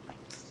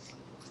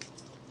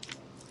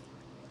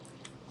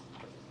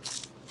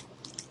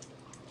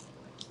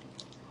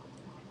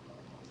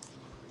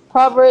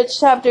 Proverbs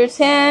chapter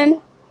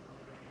 10,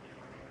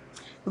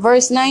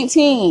 verse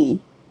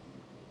 19.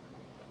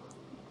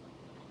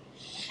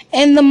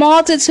 In the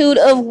multitude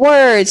of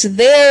words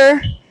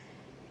there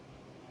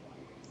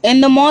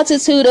wanteth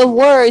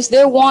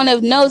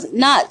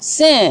not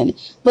sin,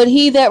 but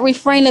he that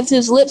refraineth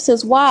his lips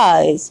is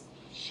wise.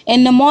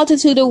 In the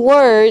multitude of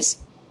words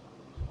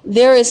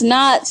there wanteth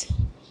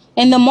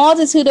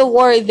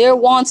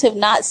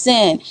not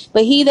sin,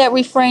 but he that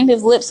refraineth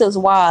his lips is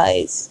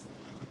wise.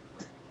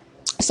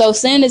 So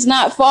sin is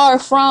not far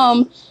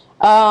from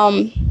us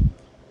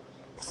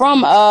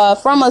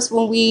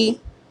when we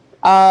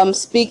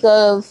speak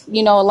of,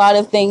 a lot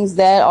of things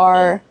that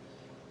are,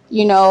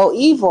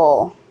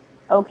 evil.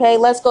 Okay,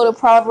 let's go to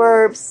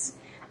Proverbs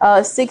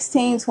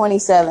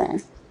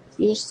 16:27.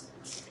 Few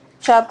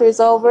chapters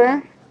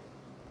over.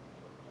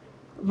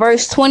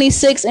 Verse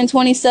 26 and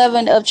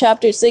 27 of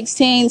chapter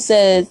 16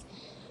 says,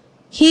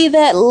 he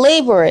that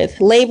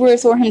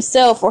laboreth for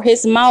himself, for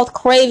his mouth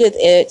craveth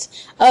it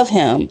of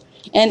him.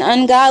 An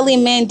ungodly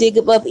man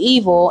diggeth up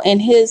evil,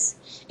 and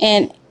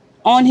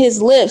on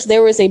his lips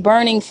there is a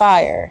burning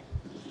fire.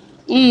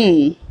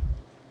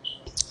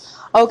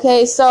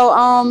 Okay, so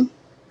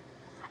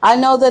I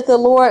know that the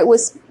Lord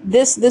was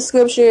this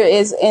scripture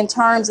is in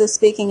terms of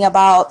speaking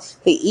about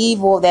the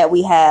evil that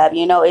we have. It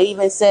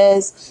even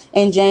says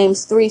in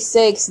James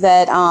 3:6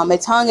 that a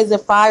tongue is a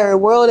fire, a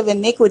world of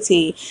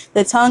iniquity.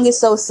 The tongue is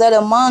so set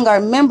among our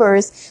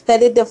members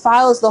that it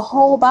defiles the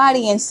whole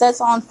body and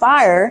sets on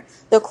fire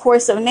the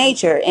course of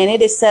nature, and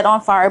it is set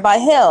on fire by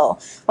hell,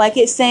 like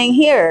it's saying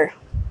here,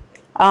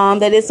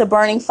 that it's a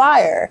burning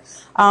fire.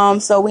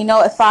 So we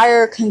know a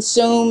fire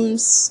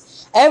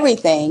consumes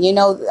everything.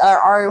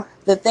 Are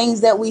the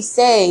things that we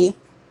say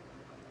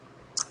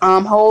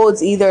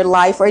holds either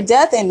life or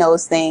death in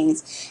those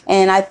things.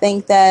 And I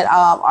think that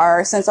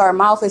since our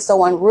mouth is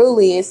so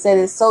unruly, it said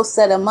it's so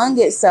set among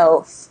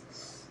itself,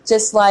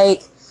 just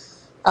like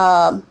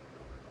a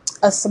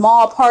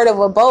small part of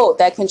a boat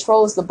that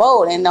controls the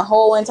boat, and the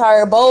whole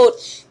entire boat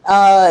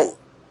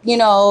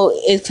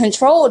is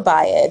controlled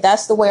by it.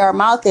 That's the way our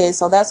mouth is.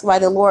 So that's why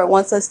the Lord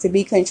wants us to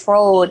be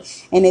controlled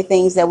in the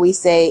things that we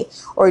say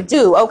or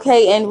do.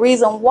 Okay, and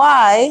reason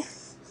why,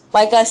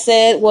 like I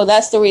said, well,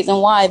 that's the reason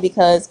why,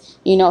 because,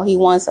 he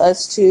wants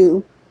us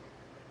to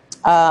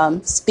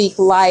speak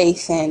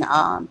life and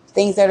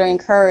things that are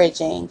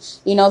encouraging,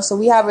 so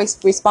we have a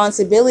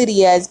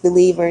responsibility as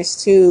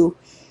believers to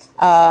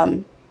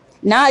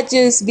not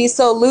just be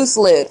so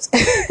loose-lipped,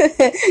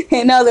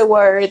 in other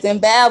words,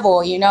 and babble.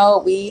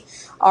 We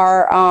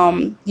are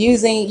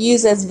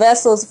used as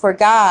vessels for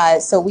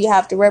God, so we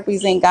have to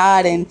represent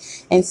God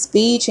in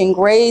speech and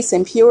grace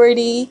and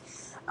purity,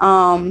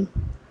 and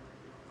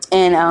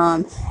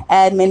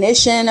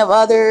admonition of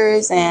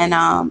others,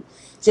 and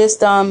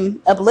just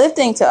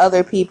uplifting to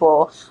other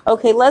people.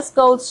 Okay, let's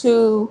go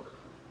to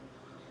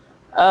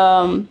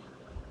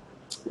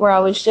where I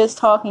was just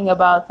talking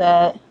about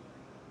that.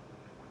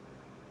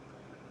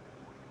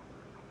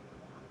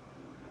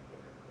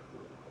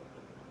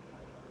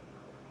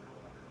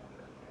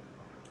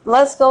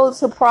 Let's go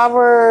to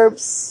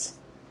Proverbs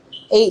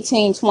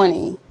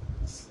 18:20.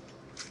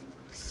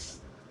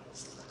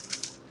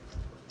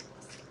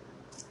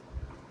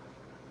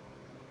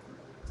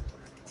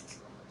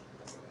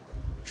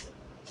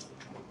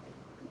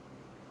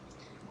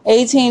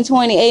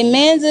 A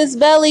man's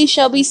belly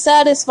shall be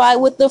satisfied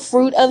with the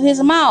fruit of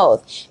his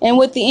mouth, and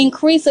with the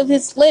increase of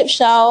his lips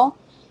shall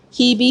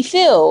he be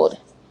filled.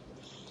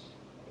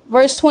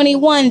 Verse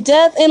 21,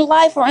 death and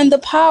life are in the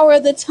power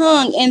of the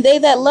tongue, and they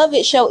that love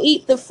it shall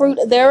eat the fruit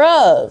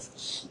thereof.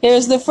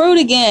 Here's the fruit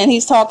again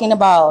he's talking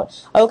about.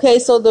 Okay,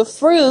 so the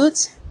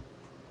fruit,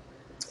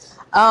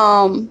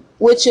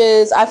 which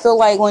is, I feel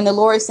like when the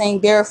Lord is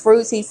saying bear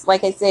fruits, he's,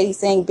 like I said, he's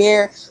saying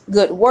bear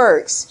good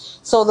works.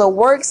 So the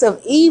works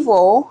of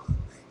evil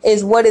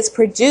is what is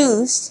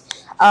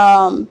produced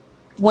when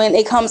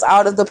it comes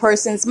out of the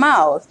person's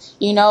mouth.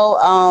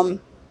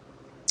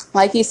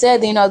 Like he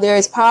said,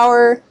 there's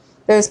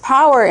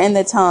power in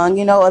the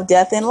tongue, of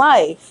death and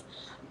life.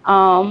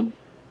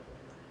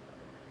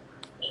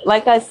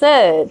 Like I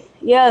said,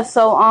 yeah,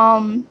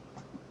 so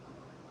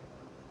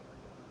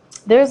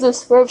there's a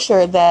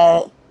scripture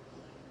that,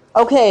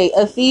 okay,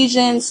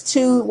 Ephesians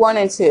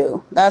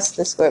 2:1-2. That's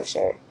the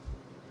scripture.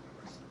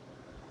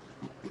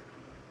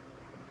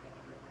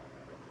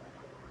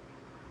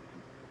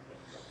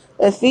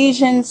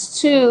 Ephesians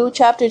 2,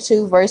 chapter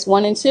 2, verse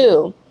 1 and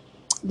 2.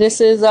 This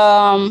is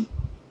a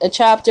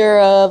chapter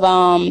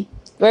of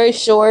very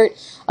short,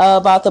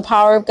 about the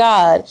power of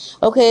God.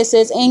 Okay, it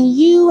says, and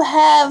you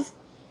hath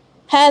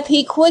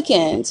he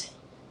quickened,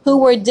 who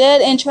were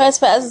dead in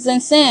trespasses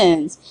and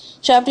sins.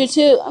 Chapter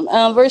 2,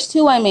 verse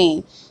 2, I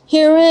mean.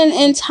 Herein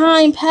in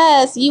time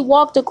past ye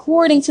walked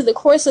according to the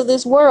course of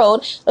this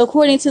world,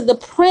 according to the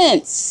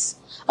prince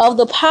of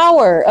the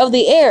power of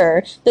the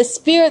air, the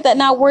spirit that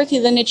now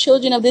worketh in the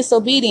children of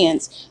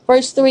disobedience.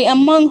 Verse 3,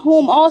 among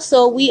whom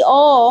also we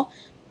all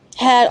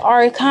had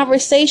our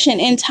conversation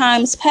in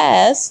times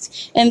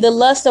past in the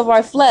lust of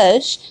our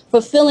flesh,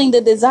 fulfilling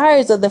the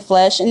desires of the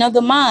flesh and of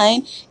the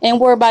mind, and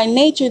were by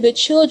nature the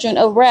children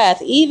of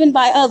wrath, even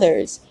by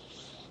others.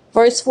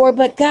 Verse 4,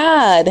 but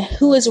God,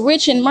 who is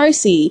rich in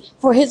mercy,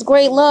 for his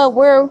great love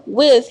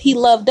wherewith he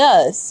loved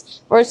us.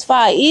 Verse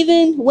 5,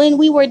 even when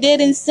we were dead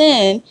in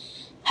sin,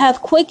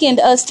 hath quickened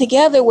us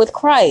together with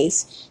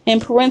Christ. In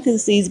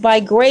parentheses, by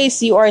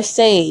grace you are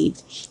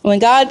saved. When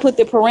God put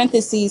the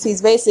parentheses,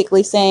 he's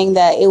basically saying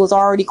that it was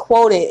already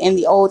quoted in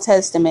the Old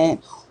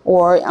Testament,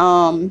 or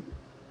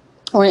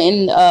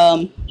in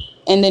the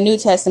New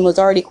Testament, was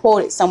already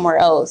quoted somewhere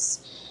else.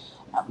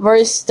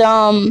 Verse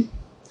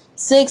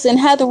 6, and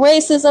hath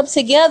raised us up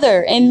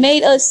together and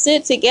made us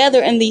sit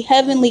together in the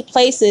heavenly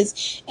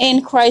places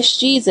in Christ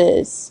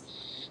Jesus.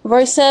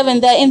 Verse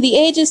 7, that in the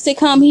ages to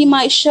come he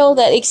might show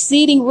that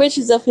exceeding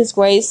riches of his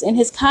grace and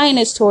his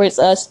kindness towards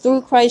us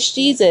through Christ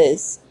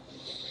Jesus.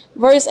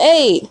 Verse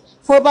 8,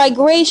 for by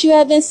grace you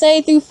have been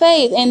saved through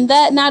faith, and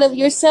that not of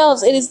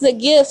yourselves, it is the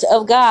gift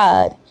of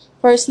God.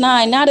 Verse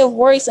 9, not of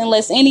works,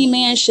 unless any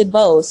man should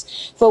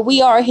boast. For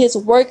we are his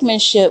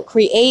workmanship,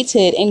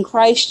 created in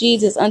Christ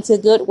Jesus unto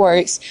good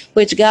works,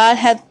 which God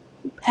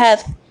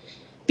hath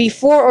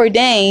before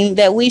ordained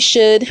that we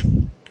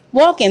should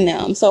walk in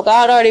them. So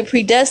God already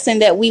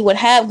predestined that we would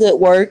have good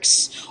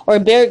works or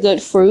bear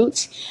good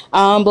fruit,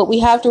 but we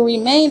have to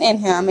remain in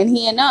him and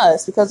he in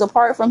us, because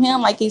apart from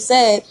him, like he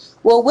said,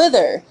 we'll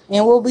wither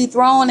and we'll be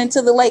thrown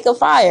into the lake of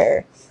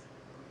fire.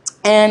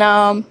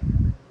 And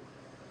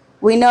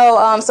we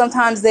know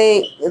sometimes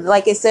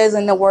like it says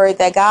in the word,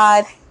 that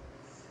God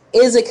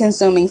is a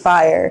consuming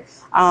fire.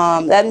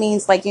 That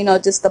means, like,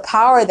 just the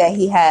power that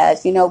he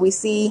has. We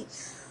see,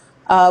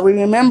 we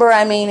remember,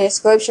 in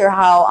scripture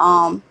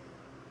how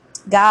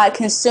God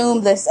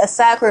consumed a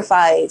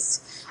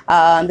sacrifice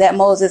that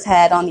Moses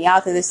had on the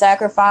altar, the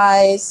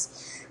sacrifice,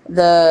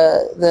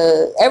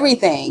 the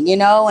everything,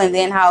 and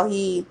then how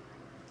he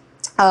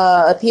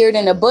appeared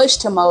in a bush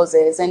to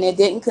Moses, and it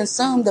didn't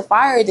consume, the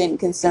fire didn't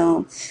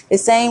consume the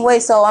same way.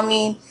 So I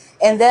mean,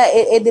 and that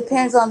it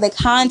depends on the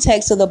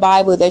context of the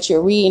Bible that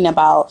you're reading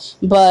about.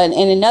 But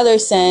in another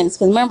sense,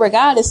 because remember,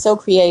 God is so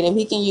creative,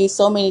 he can use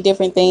so many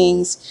different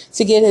things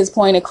to get his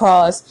point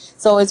across.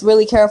 So it's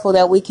really careful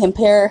that we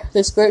compare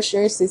the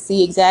scriptures to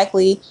see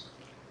exactly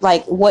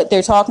like what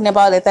they're talking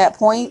about at that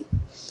point.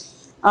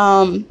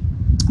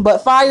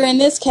 But fire in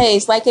this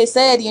case, like I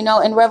said,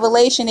 in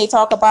Revelation they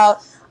talk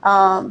about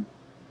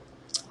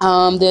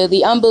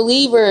the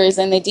unbelievers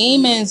and the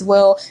demons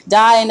will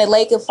die in the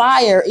lake of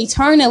fire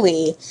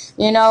eternally,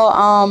 and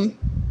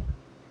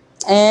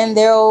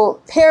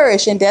they'll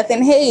perish in death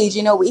and Hades.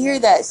 We hear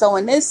that. So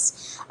in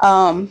this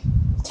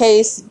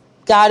case,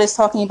 God is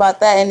talking about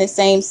that in the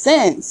same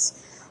sense,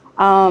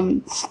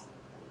 that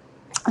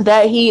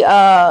he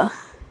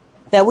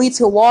that we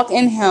to walk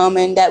in him,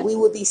 and that we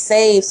would be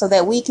saved so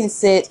that we can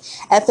sit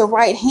at the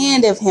right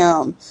hand of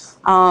him.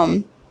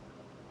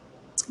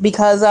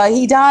 Because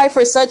he died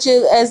for such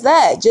as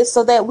that, just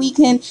so that we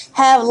can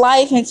have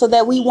life, and so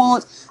that we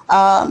won't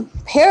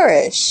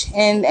perish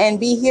and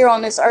be here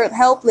on this earth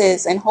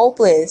helpless and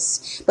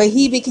hopeless. But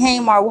he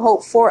became our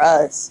hope for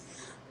us.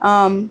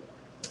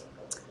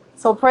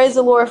 So praise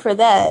the Lord for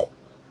that.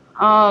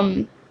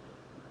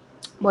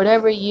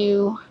 Whatever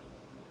you...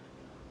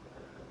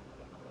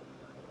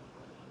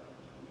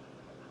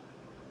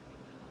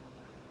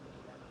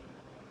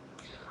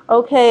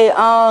 Okay,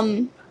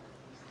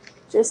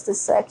 just a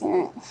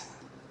second.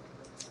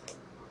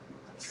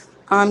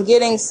 I'm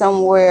getting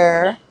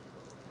somewhere.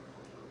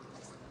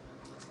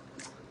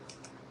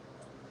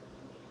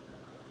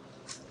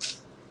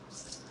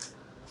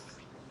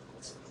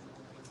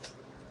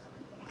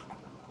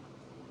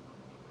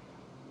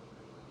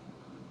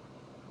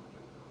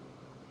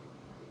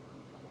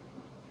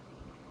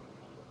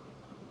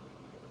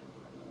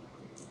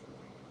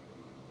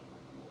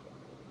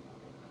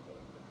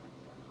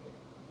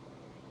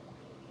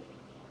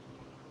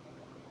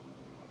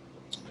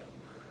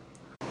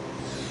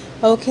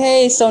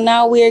 Okay, so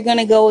now we are going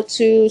to go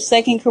to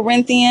 2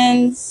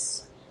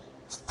 Corinthians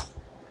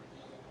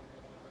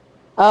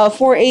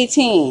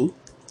 4:18.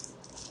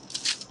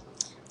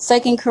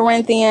 2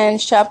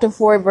 Corinthians chapter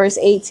 4, verse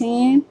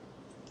 18.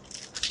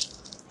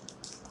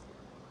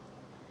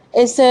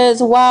 It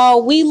says,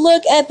 while we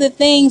look at the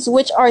things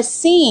which are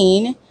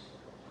seen,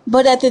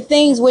 but at the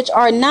things which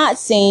are not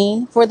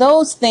seen, for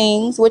those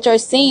things which are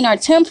seen are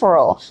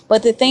temporal,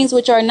 but the things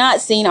which are not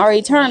seen are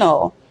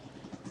eternal.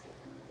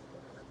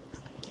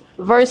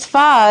 Verse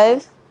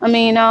 5,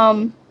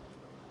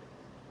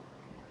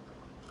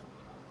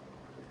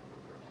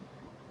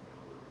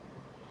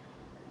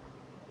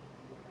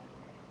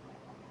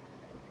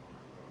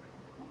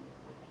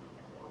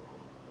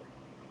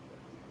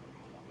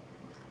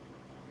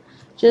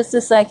 just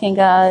a second,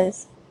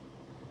 guys.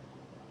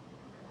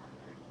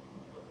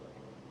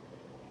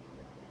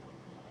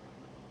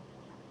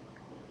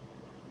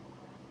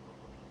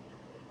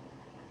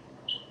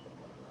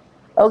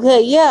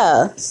 Okay,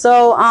 yeah.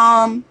 So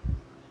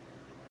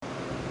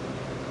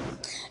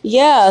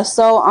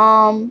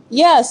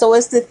so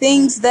it's the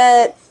things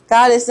that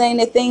God is saying,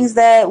 the things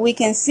that we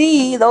can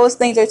see, those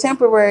things are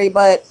temporary,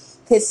 but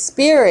his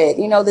spirit,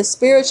 the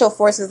spiritual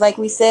forces, like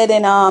we said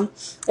in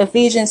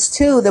Ephesians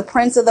 2, the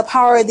prince of the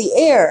power of the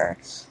air.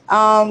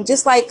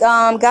 Just like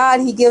God,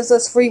 he gives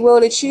us free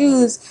will to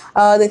choose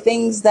the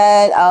things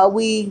that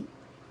we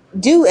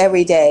do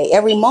every day,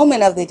 every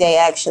moment of the day,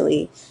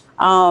 actually.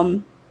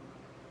 And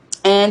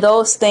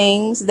those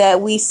things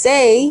that we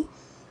say,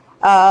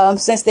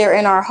 since they're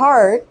in our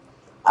heart,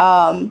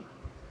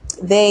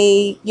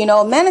 they,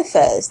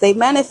 manifest. They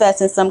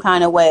manifest in some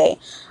kind of way.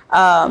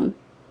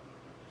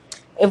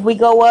 If we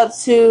go up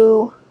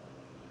to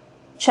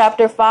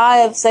chapter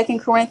 5, 2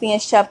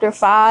 Corinthians chapter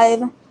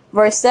 5,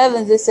 verse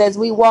 7, it says,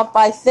 we walk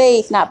by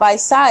faith, not by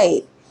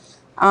sight.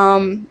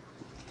 Like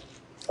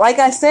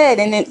I said,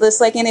 and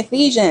it's like in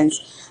Ephesians,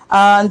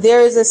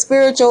 there is a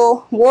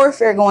spiritual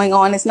warfare going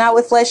on. It's not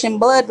with flesh and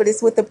blood, but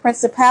it's with the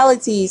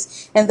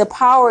principalities and the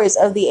powers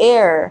of the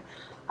air.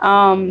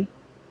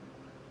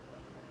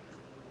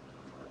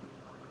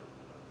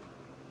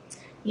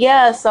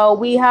 So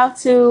we have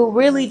to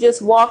really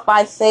just walk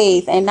by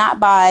faith and not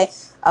by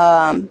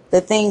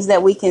the things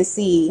that we can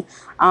see.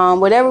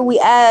 Whatever we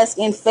ask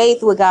in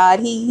faith with God,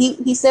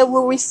 he said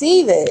we'll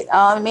receive it.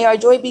 May our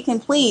joy be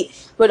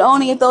complete, but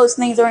only if those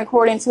things are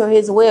according to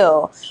his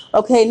will.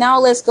 Okay, now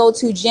let's go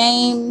to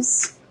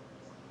James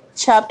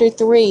chapter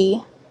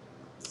 3.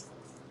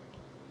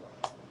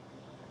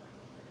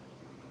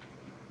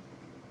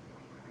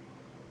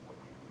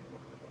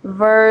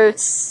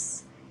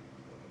 Verse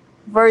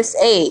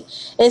 8.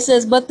 It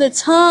says, but the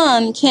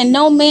tongue can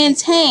no man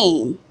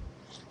tame.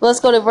 Let's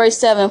go to verse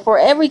 7. For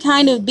every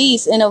kind of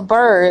beast and of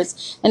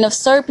birds and of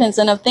serpents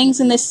and of things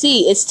in the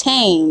sea is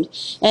tamed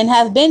and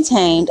have been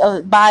tamed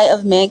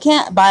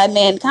by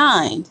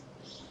mankind.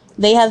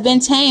 They have been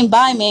tamed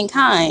by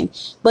mankind,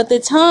 but the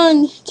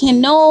tongue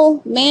can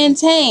no man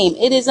tame.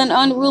 It is an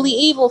unruly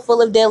evil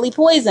full of deadly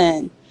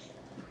poison.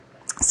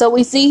 So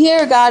we see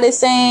here God is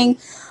saying,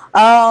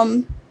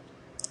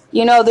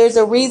 there's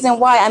a reason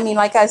why. I mean,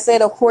 like I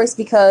said, of course,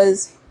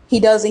 because he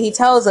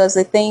tells us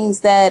the things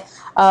that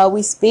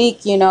we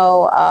speak, we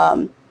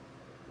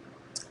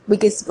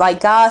could like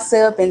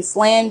gossip and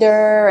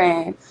slander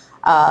and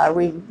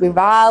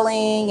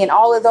reviling and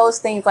all of those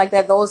things like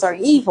that. Those are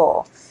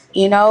evil.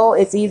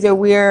 It's either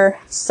we're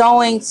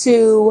sowing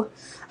to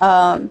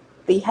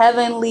the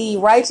heavenly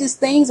righteous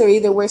things, or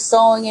either we're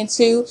sowing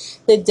into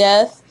the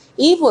death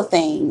evil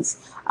things.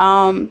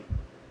 And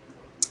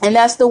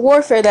that's the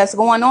warfare that's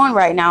going on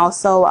right now.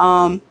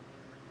 So,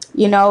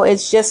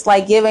 it's just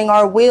like giving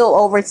our will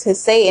over to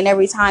Satan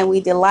every time we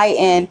delight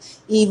in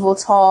evil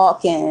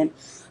talk and,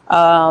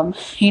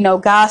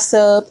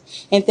 gossip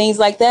and things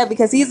like that,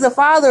 because he's the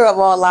father of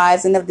all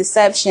lies and of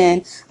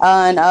deception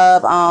and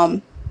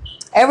of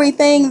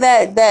everything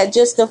that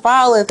just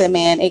defileth a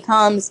man. It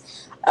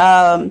comes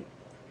from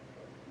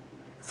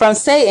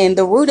Satan.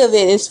 The root of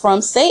it is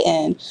from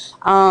Satan.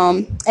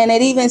 And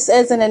it even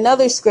says in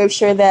another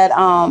scripture that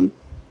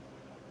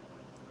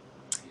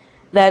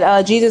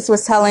Jesus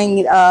was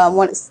telling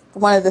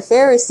one of the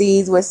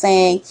Pharisees was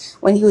saying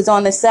when he was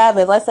on the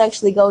Sabbath. Let's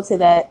actually go to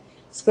that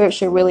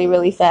scripture really,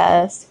 really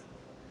fast.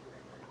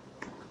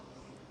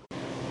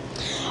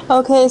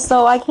 Okay,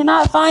 so I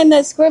cannot find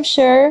that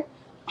scripture.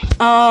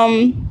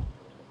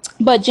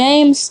 But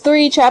James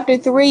 3, chapter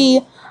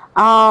 3,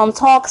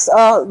 talks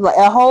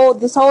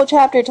this whole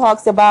chapter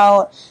talks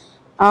about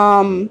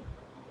the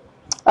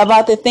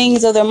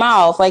things of their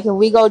mouth. Like if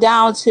we go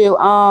down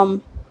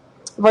to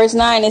verse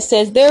 9, it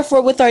says,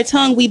 "Therefore with our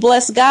tongue we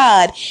bless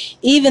God,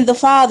 even the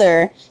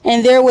Father,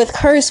 and therewith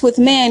curse with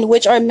men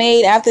which are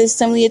made after the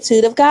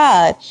similitude of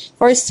God."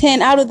 Verse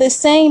 10, "Out of the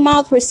same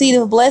mouth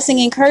proceedeth blessing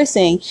and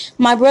cursing.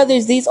 My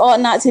brothers, these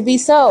ought not to be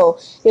so."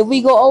 If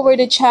we go over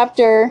to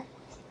chapter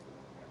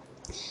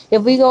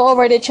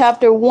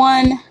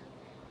 1,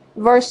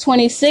 verse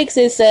 26,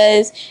 it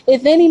says,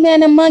 "If any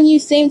man among you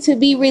seem to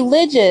be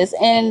religious,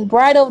 and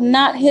bridle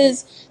not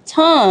his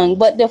tongue,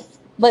 but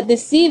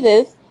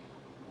deceiveth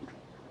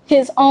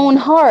his own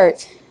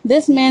heart,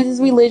 this man's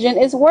religion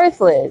is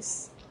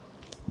worthless."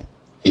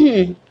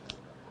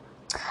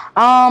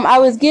 I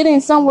was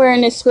getting somewhere in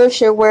this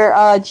scripture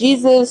where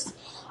Jesus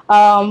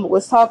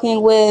was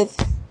talking with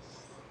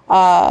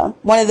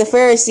one of the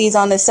Pharisees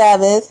on the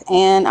Sabbath,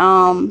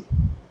 and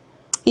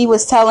he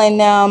was telling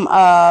them,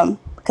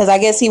 because I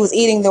guess he was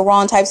eating the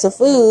wrong types of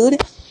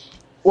food.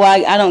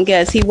 Well, I don't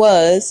guess, he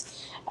was.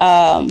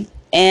 And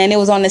it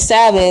was on the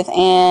Sabbath,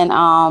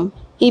 and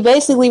he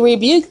basically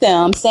rebuked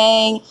them,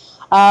 saying,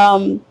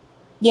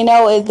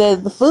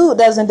 the food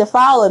doesn't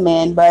defile a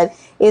man, but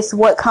it's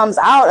what comes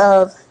out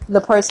of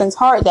the person's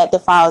heart that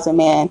defiles a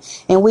man.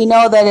 And we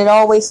know that it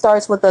always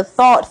starts with a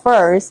thought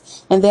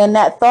first, and then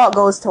that thought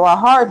goes to our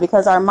heart,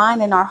 because our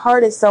mind and our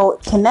heart is so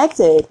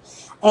connected.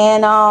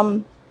 And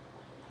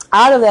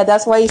out of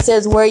that's why he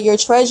says, "Where your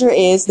treasure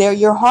is, there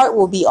your heart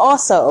will be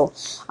also."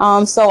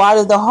 So out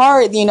of the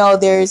heart,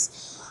 there's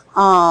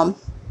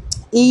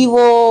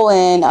evil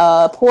and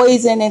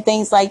poison and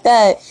things like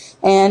that.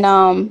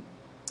 And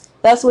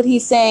that's what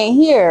he's saying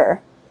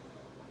here,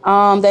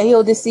 that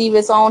he'll deceive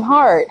his own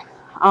heart,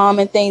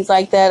 and things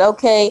like that.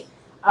 Okay.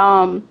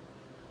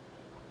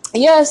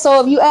 Yeah,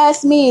 so if you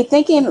ask me,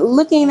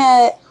 looking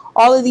at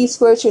all of these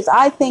scriptures,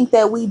 I think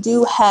that we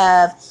do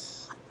have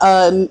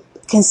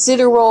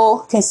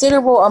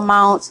considerable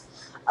amount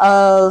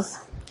of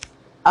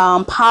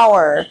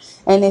power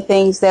in the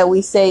things that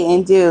we say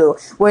and do.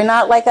 We're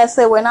not, like I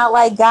said, we're not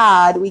like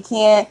God. We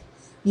can't,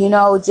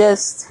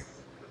 just,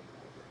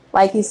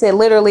 like he said,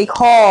 literally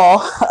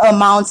call a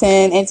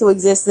mountain into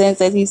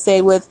existence, as he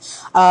said with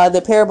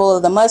the parable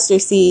of the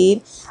mustard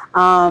seed.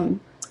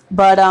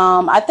 But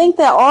I think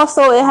that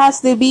also it has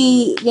to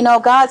be,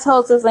 God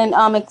tells us in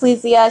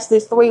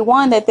Ecclesiastes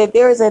 3:1 that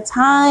there is a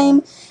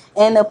time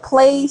and a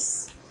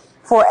place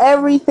for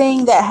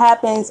everything that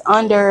happens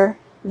under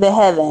the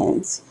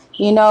heavens,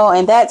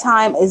 and that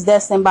time is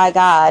destined by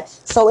God.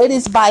 So it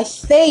is by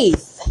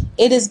faith.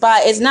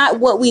 It's not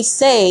what we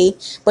say,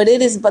 but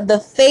it is the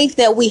faith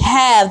that we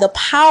have, the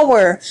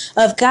power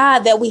of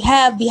God that we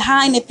have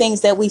behind the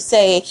things that we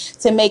say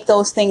to make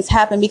those things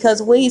happen.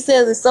 Because what he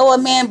says is, "So a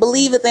man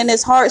believeth in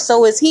his heart,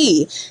 so is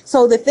he."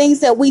 So the things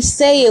that we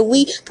say, and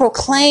we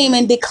proclaim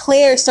and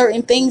declare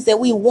certain things that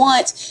we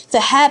want to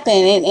happen,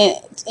 and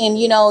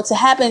to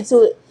happen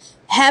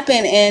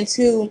and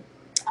to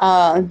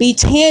be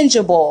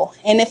tangible.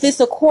 And if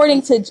it's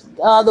according to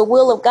the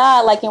will of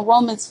God, like in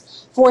Romans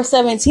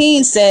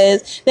 4:17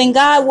 says, then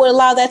God would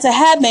allow that to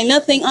happen.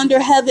 Nothing under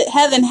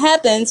heaven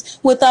happens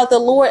without the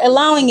Lord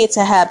allowing it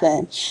to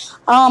happen.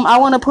 I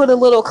want to put a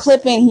little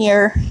clip in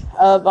here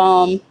of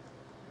one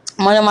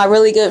of my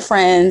really good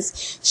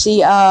friends.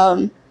 She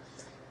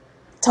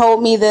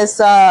told me this.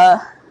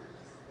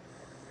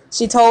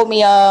 She told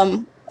me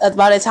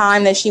about a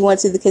time that she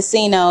went to the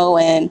casino,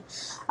 and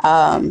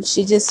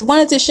She just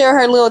wanted to share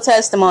her little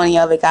testimony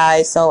of it,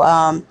 guys.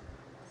 So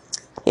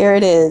here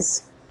it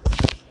is.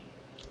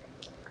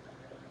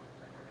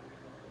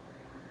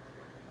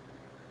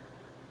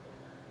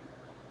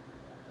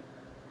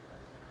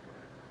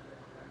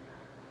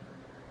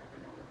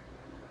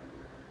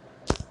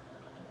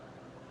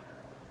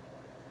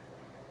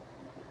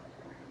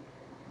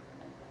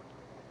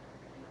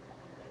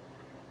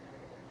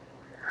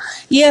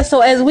 Yeah,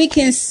 so as we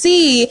can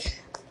see,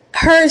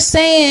 her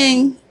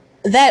saying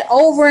that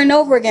over and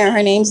over again,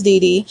 her name's Dee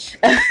Dee,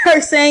 her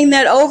saying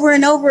that over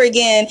and over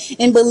again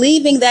and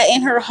believing that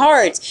in her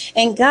heart.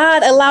 And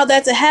God allowed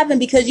that to happen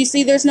because you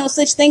see, there's no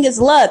such thing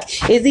as luck.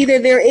 It's either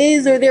there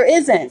is or there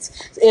isn't.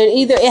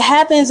 Either it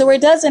happens or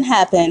it doesn't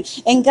happen.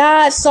 And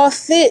God saw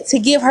fit to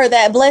give her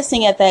that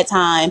blessing at that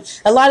time.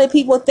 A lot of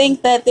people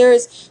think that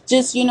there's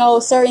just,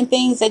 certain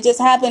things that just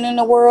happen in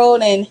the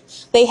world and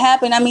they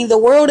happen. I mean, the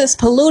world is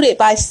polluted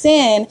by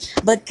sin,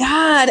 but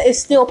God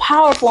is still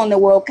powerful in the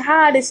world.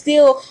 God is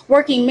still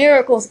working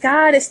miracles.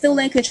 God is still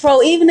in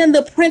control. Even in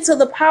the prince of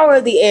the power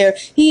of the air,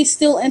 he's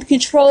still in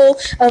control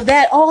of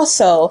that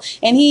also.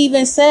 And he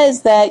even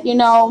says that,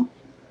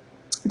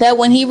 that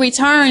when he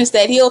returns,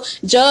 that he'll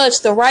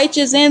judge the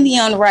righteous and the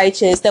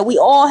unrighteous, that we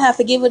all have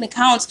to give an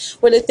account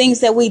for the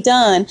things that we've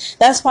done.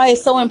 That's why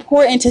it's so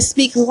important to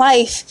speak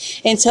life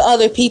into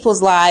other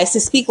people's lives, to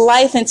speak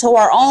life into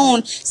our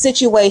own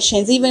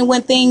situations, even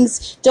when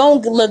things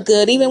don't look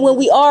good, even when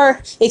we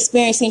are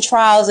experiencing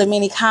trials of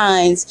many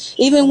kinds,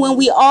 even when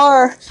we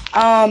are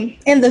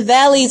in the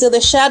valleys of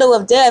the shadow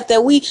of death,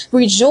 that we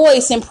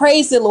rejoice and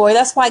praise the Lord.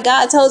 That's why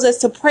God tells us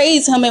to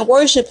praise him and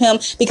worship him,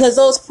 because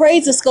those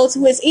praises go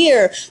to his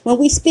ear. When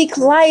we speak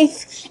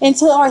life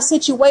into our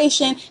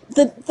situation,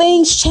 the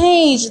things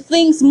change,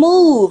 things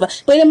move,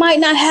 but it might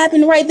not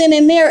happen right then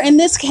and there. In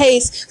this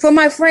case, for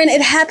my friend,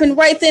 it happened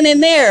right then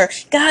and there.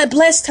 God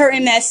blessed her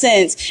in that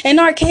sense. In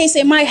our case,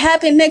 it might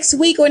happen next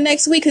week,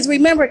 because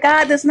remember,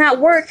 God does not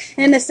work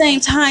in the same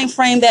time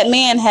frame that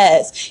man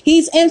has.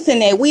 He's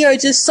infinite. We are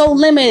just so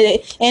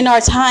limited in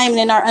our time and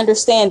in our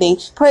understanding.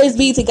 Praise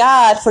be to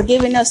God for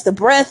giving us the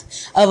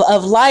breath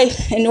of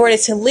life in order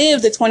to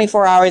live the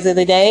 24 hours of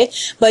the day.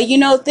 But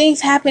things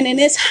happen in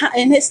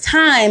his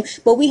time,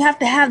 but we have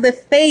to have the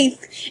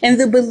faith and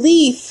the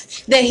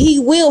belief that he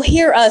will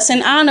hear us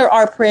and honor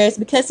our prayers,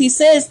 because he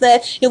says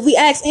that if we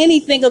ask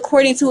anything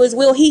according to his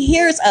will, he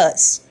hears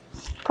us.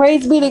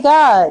 Praise be to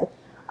God.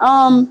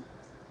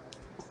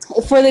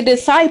 For the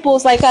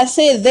disciples, like I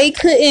said, they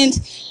couldn't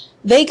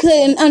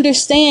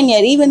understand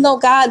yet. Even though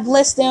God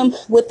blessed them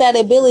with that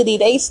ability,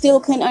 they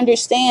still couldn't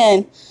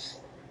understand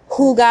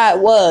who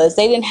God was.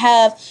 They didn't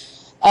have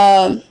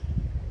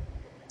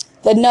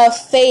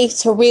enough faith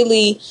to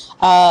really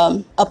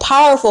a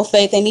powerful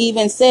faith. And he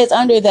even says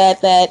under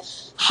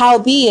that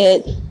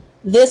howbeit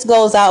this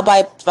goes out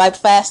by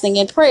fasting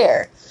and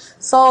prayer.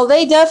 So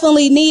they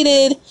definitely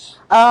needed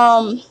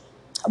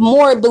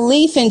more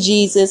belief in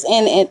Jesus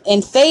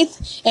and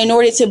faith in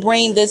order to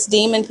bring this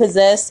demon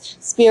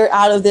possessed spirit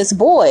out of this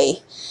boy.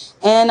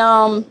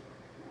 And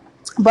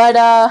but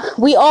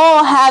we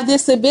all have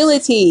this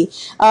ability.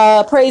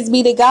 Praise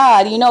be to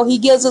God. He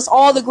gives us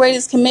all the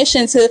greatest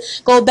commission to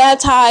go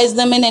baptize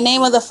them in the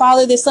name of the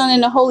Father, the Son,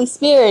 and the Holy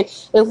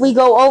Spirit. If we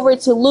go over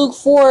to Luke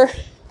 4,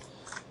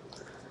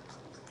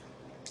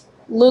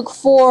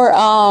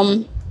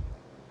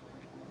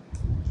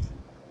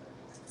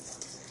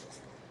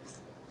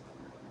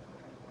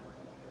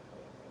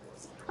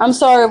 I'm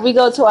sorry, if we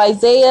go to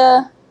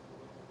Isaiah,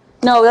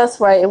 no, that's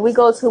right. If we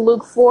go to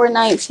Luke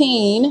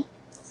 4:19,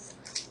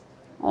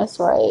 that's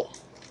right.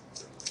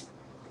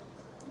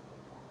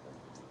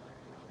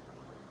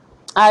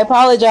 I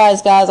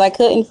apologize, guys. I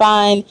couldn't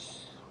find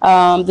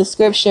the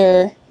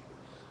scripture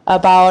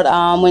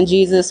about when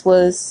Jesus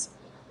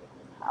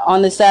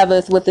on the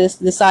Sabbath with his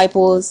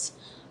disciples.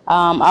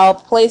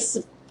 I'll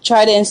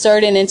try to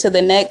insert it into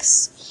the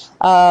next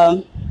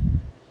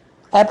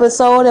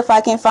episode if I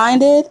can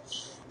find it.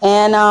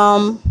 And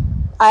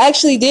I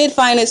actually did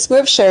find a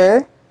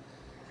scripture.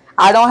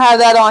 I don't have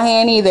that on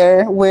hand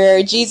either,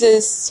 where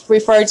Jesus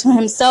referred to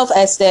himself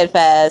as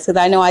steadfast. Because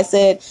I know I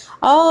said,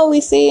 we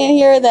see in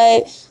here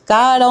that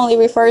God only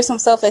refers to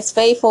himself as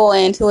faithful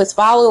and to his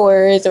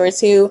followers or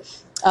to,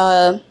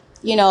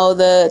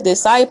 the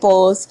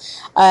disciples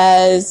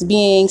as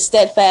being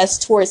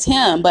steadfast towards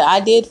him. But I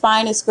did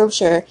find a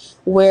scripture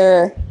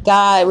where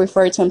God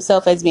referred to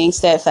himself as being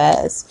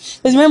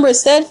steadfast. Because remember,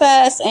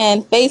 steadfast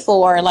and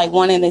faithful are like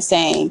one and the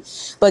same.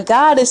 But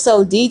God is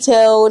so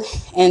detailed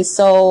and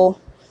so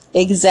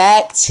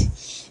exact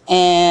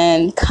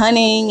and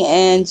cunning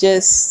and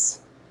just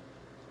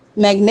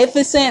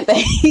magnificent that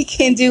he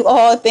can do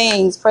all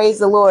things. Praise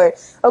the Lord.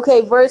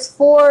 Okay,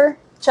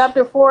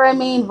 chapter 4,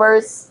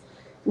 verse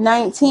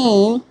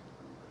 19.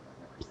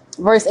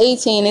 Verse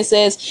 18, it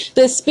says,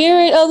 "The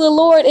Spirit of the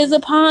Lord is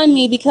upon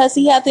me, because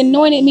he hath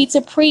anointed me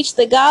to preach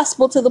the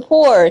gospel to the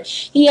poor.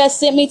 He has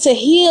sent me to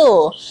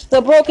heal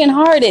the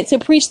brokenhearted, to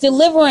preach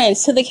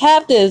deliverance to the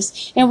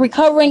captives, and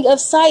recovering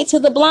of sight to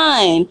the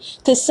blind,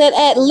 to set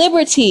at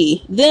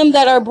liberty them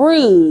that are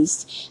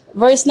bruised,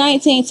 Verse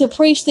 19, to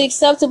preach the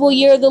acceptable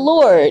year of the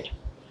Lord.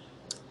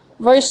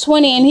 Verse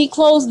 20, and he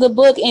closed the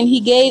book and he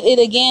gave it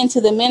again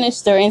to the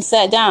minister and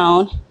sat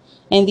down.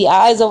 And the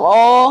eyes of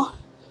all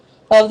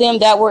of them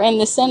that were in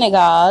the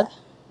synagogue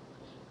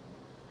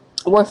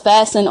were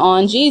fastened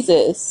on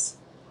Jesus.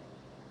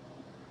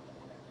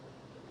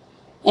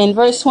 In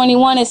verse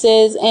 21 it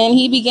says, and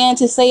he began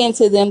to say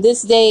unto them,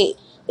 this day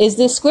is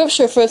this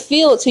scripture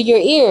fulfilled to your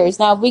ears.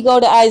 Now if we go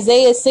to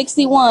Isaiah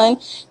 61,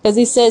 because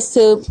he says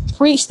to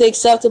preach the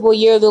acceptable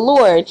year of the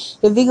Lord.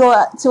 If we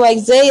go to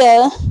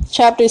Isaiah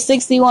chapter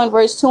 61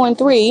 verse 2 and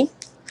 3,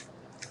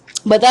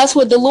 but that's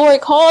what the Lord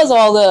calls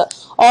all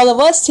of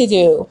us to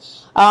do.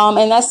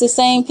 And that's the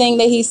same thing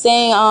that he's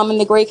saying in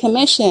the Great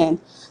Commission.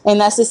 And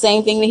that's the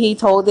same thing that he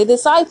told the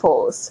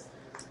disciples.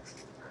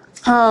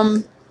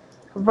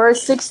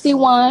 Verse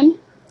 61,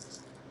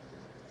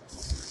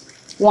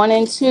 1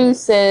 and 2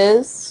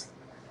 says,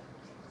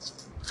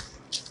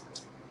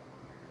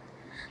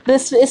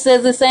 it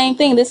says the same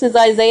thing. This is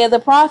Isaiah the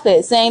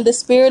prophet saying, the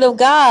Spirit of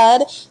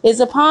God is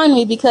upon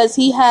me because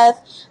he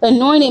hath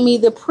anointed me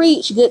to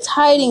preach good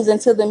tidings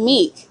unto the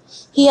meek.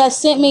 He has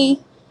sent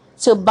me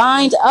to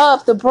bind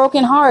up the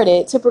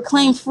brokenhearted, to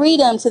proclaim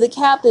freedom to the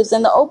captives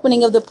and the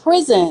opening of the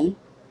prison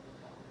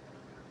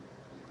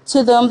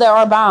to them that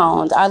are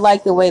bound. I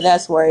like the way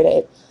that's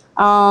worded.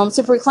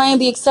 To proclaim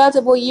the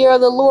acceptable year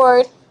of the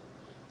Lord,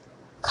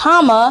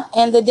 comma,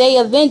 and the day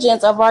of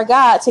vengeance of our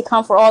God to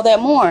comfort all that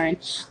mourn.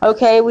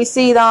 Okay, we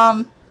see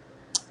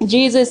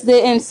Jesus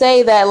didn't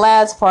say that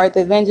last part,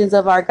 the vengeance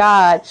of our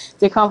God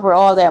to comfort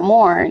all that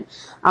mourn.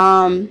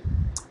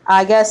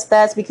 I guess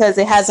that's because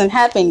it hasn't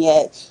happened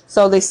yet.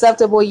 So the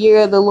acceptable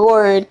year of the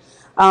Lord,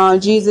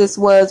 Jesus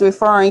was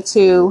referring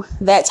to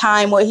that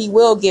time where he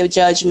will give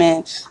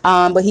judgment.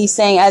 But he's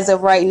saying as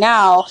of right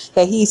now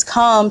that he's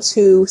come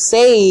to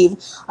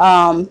save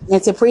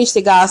and to preach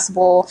the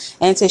gospel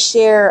and to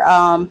share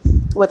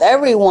with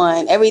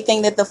everyone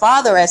everything that the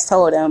Father has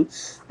told him.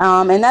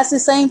 And that's the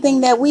same thing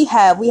that we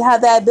have. We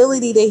have the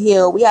ability to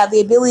heal. We have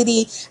the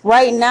ability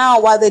right now,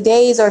 while the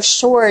days are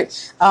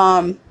short,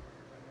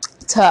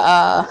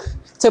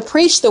 to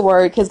preach the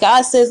word, because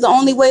God says the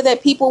only way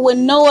that people would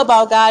know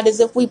about God is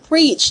if we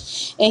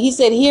preach. And he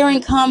said, hearing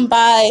come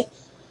by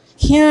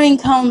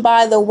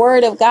the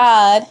word of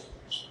God,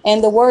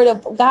 and the word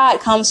of God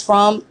comes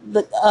from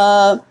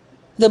the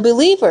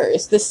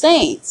believers, the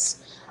saints.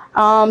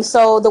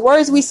 So the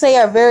words we say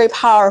are very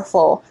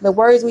powerful. The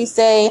words we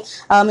say,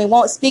 it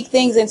won't speak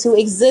things into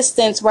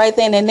existence right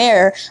then and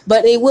there,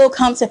 but it will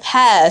come to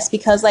pass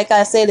because, like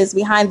I said, it's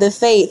behind the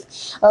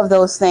faith of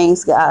those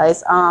things,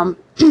 guys.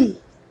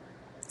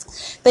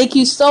 Thank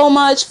you so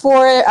much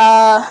for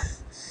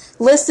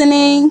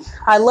listening.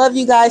 I love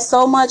you guys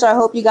so much. I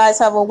hope you guys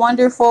have a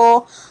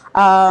wonderful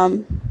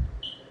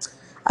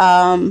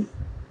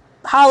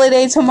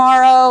holiday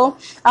tomorrow.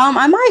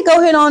 I might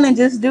go ahead on and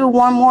just do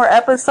one more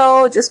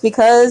episode just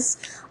because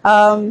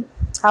I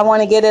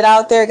want to get it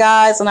out there,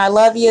 guys, and I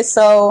love you.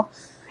 So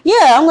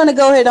yeah, I'm going to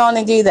go ahead on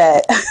and do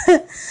that.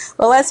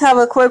 Well, let's have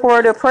a quick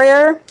word of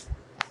prayer.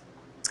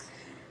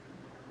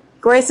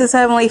 Gracious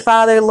Heavenly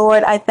Father,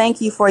 Lord, I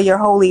thank you for your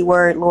holy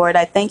word, Lord.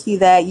 I thank you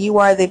that you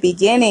are the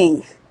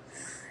beginning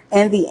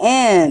and the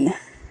end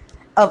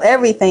of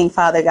everything,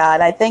 Father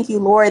God. I thank you,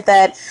 Lord,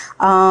 that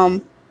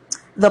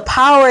the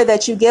power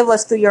that you give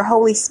us through your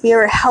Holy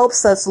Spirit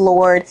helps us,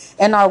 Lord,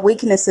 in our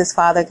weaknesses,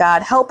 Father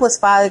God. Help us,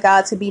 Father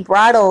God, to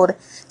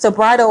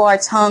bridle our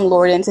tongue,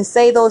 Lord, and to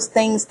say those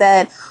things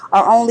that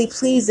are only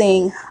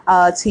pleasing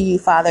to you,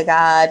 Father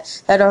God,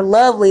 that are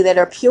lovely, that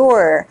are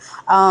pure.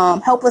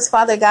 Help us,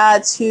 Father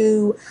God,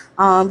 to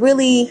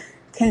really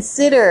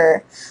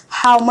consider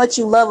how much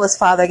you love us,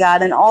 Father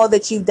God, and all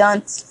that you've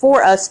done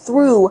for us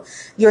through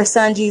your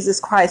Son, Jesus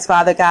Christ,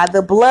 Father God,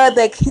 the blood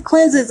that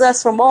cleanses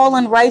us from all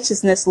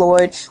unrighteousness,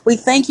 Lord. We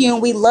thank you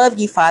and we love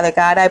you, Father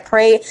God. I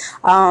pray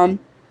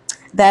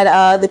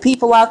that the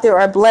people out there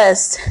are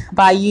blessed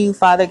by you,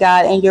 Father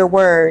God, and your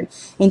word.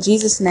 In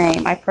Jesus'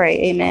 name, I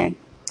pray. Amen.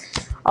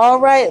 All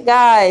right,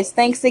 guys.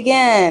 Thanks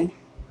again.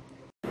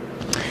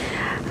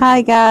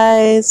 Hi,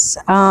 guys.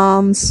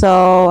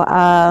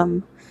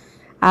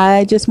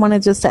 I just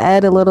wanted to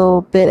add a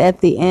little bit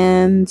at the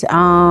end.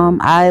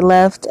 I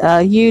left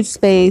a huge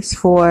space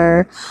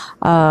for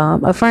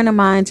a friend of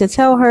mine to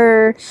tell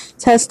her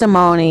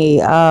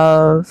testimony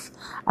of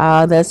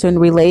that's in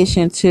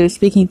relation to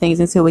speaking things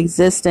into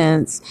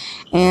existence.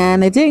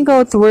 And it didn't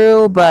go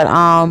through, but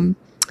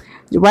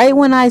right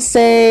when I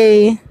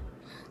say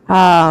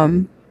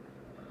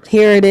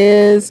here it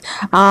is.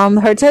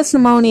 Her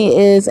testimony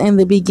is in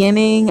the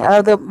beginning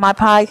of my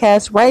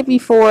podcast, right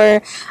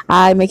before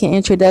I make an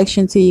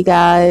introduction to you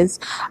guys.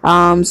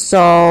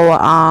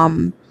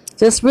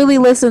 Just really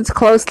listen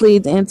closely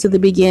into the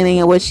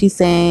beginning of what she's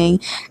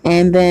saying,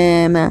 and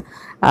then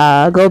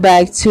go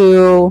back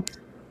to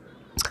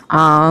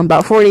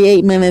about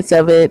 48 minutes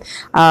of it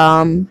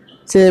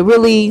to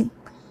really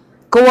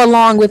go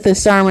along with the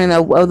sermon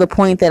of the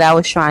point that I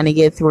was trying to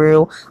get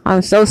through.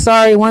 I'm so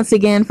sorry once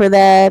again for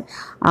that.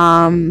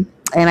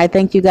 And I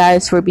thank you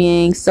guys for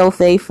being so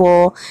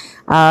faithful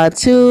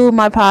to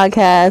my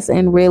podcast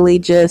and really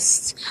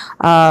just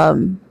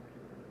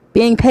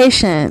being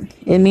patient.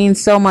 It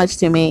means so much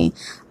to me.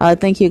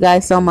 Thank you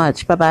guys so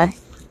much. Bye bye.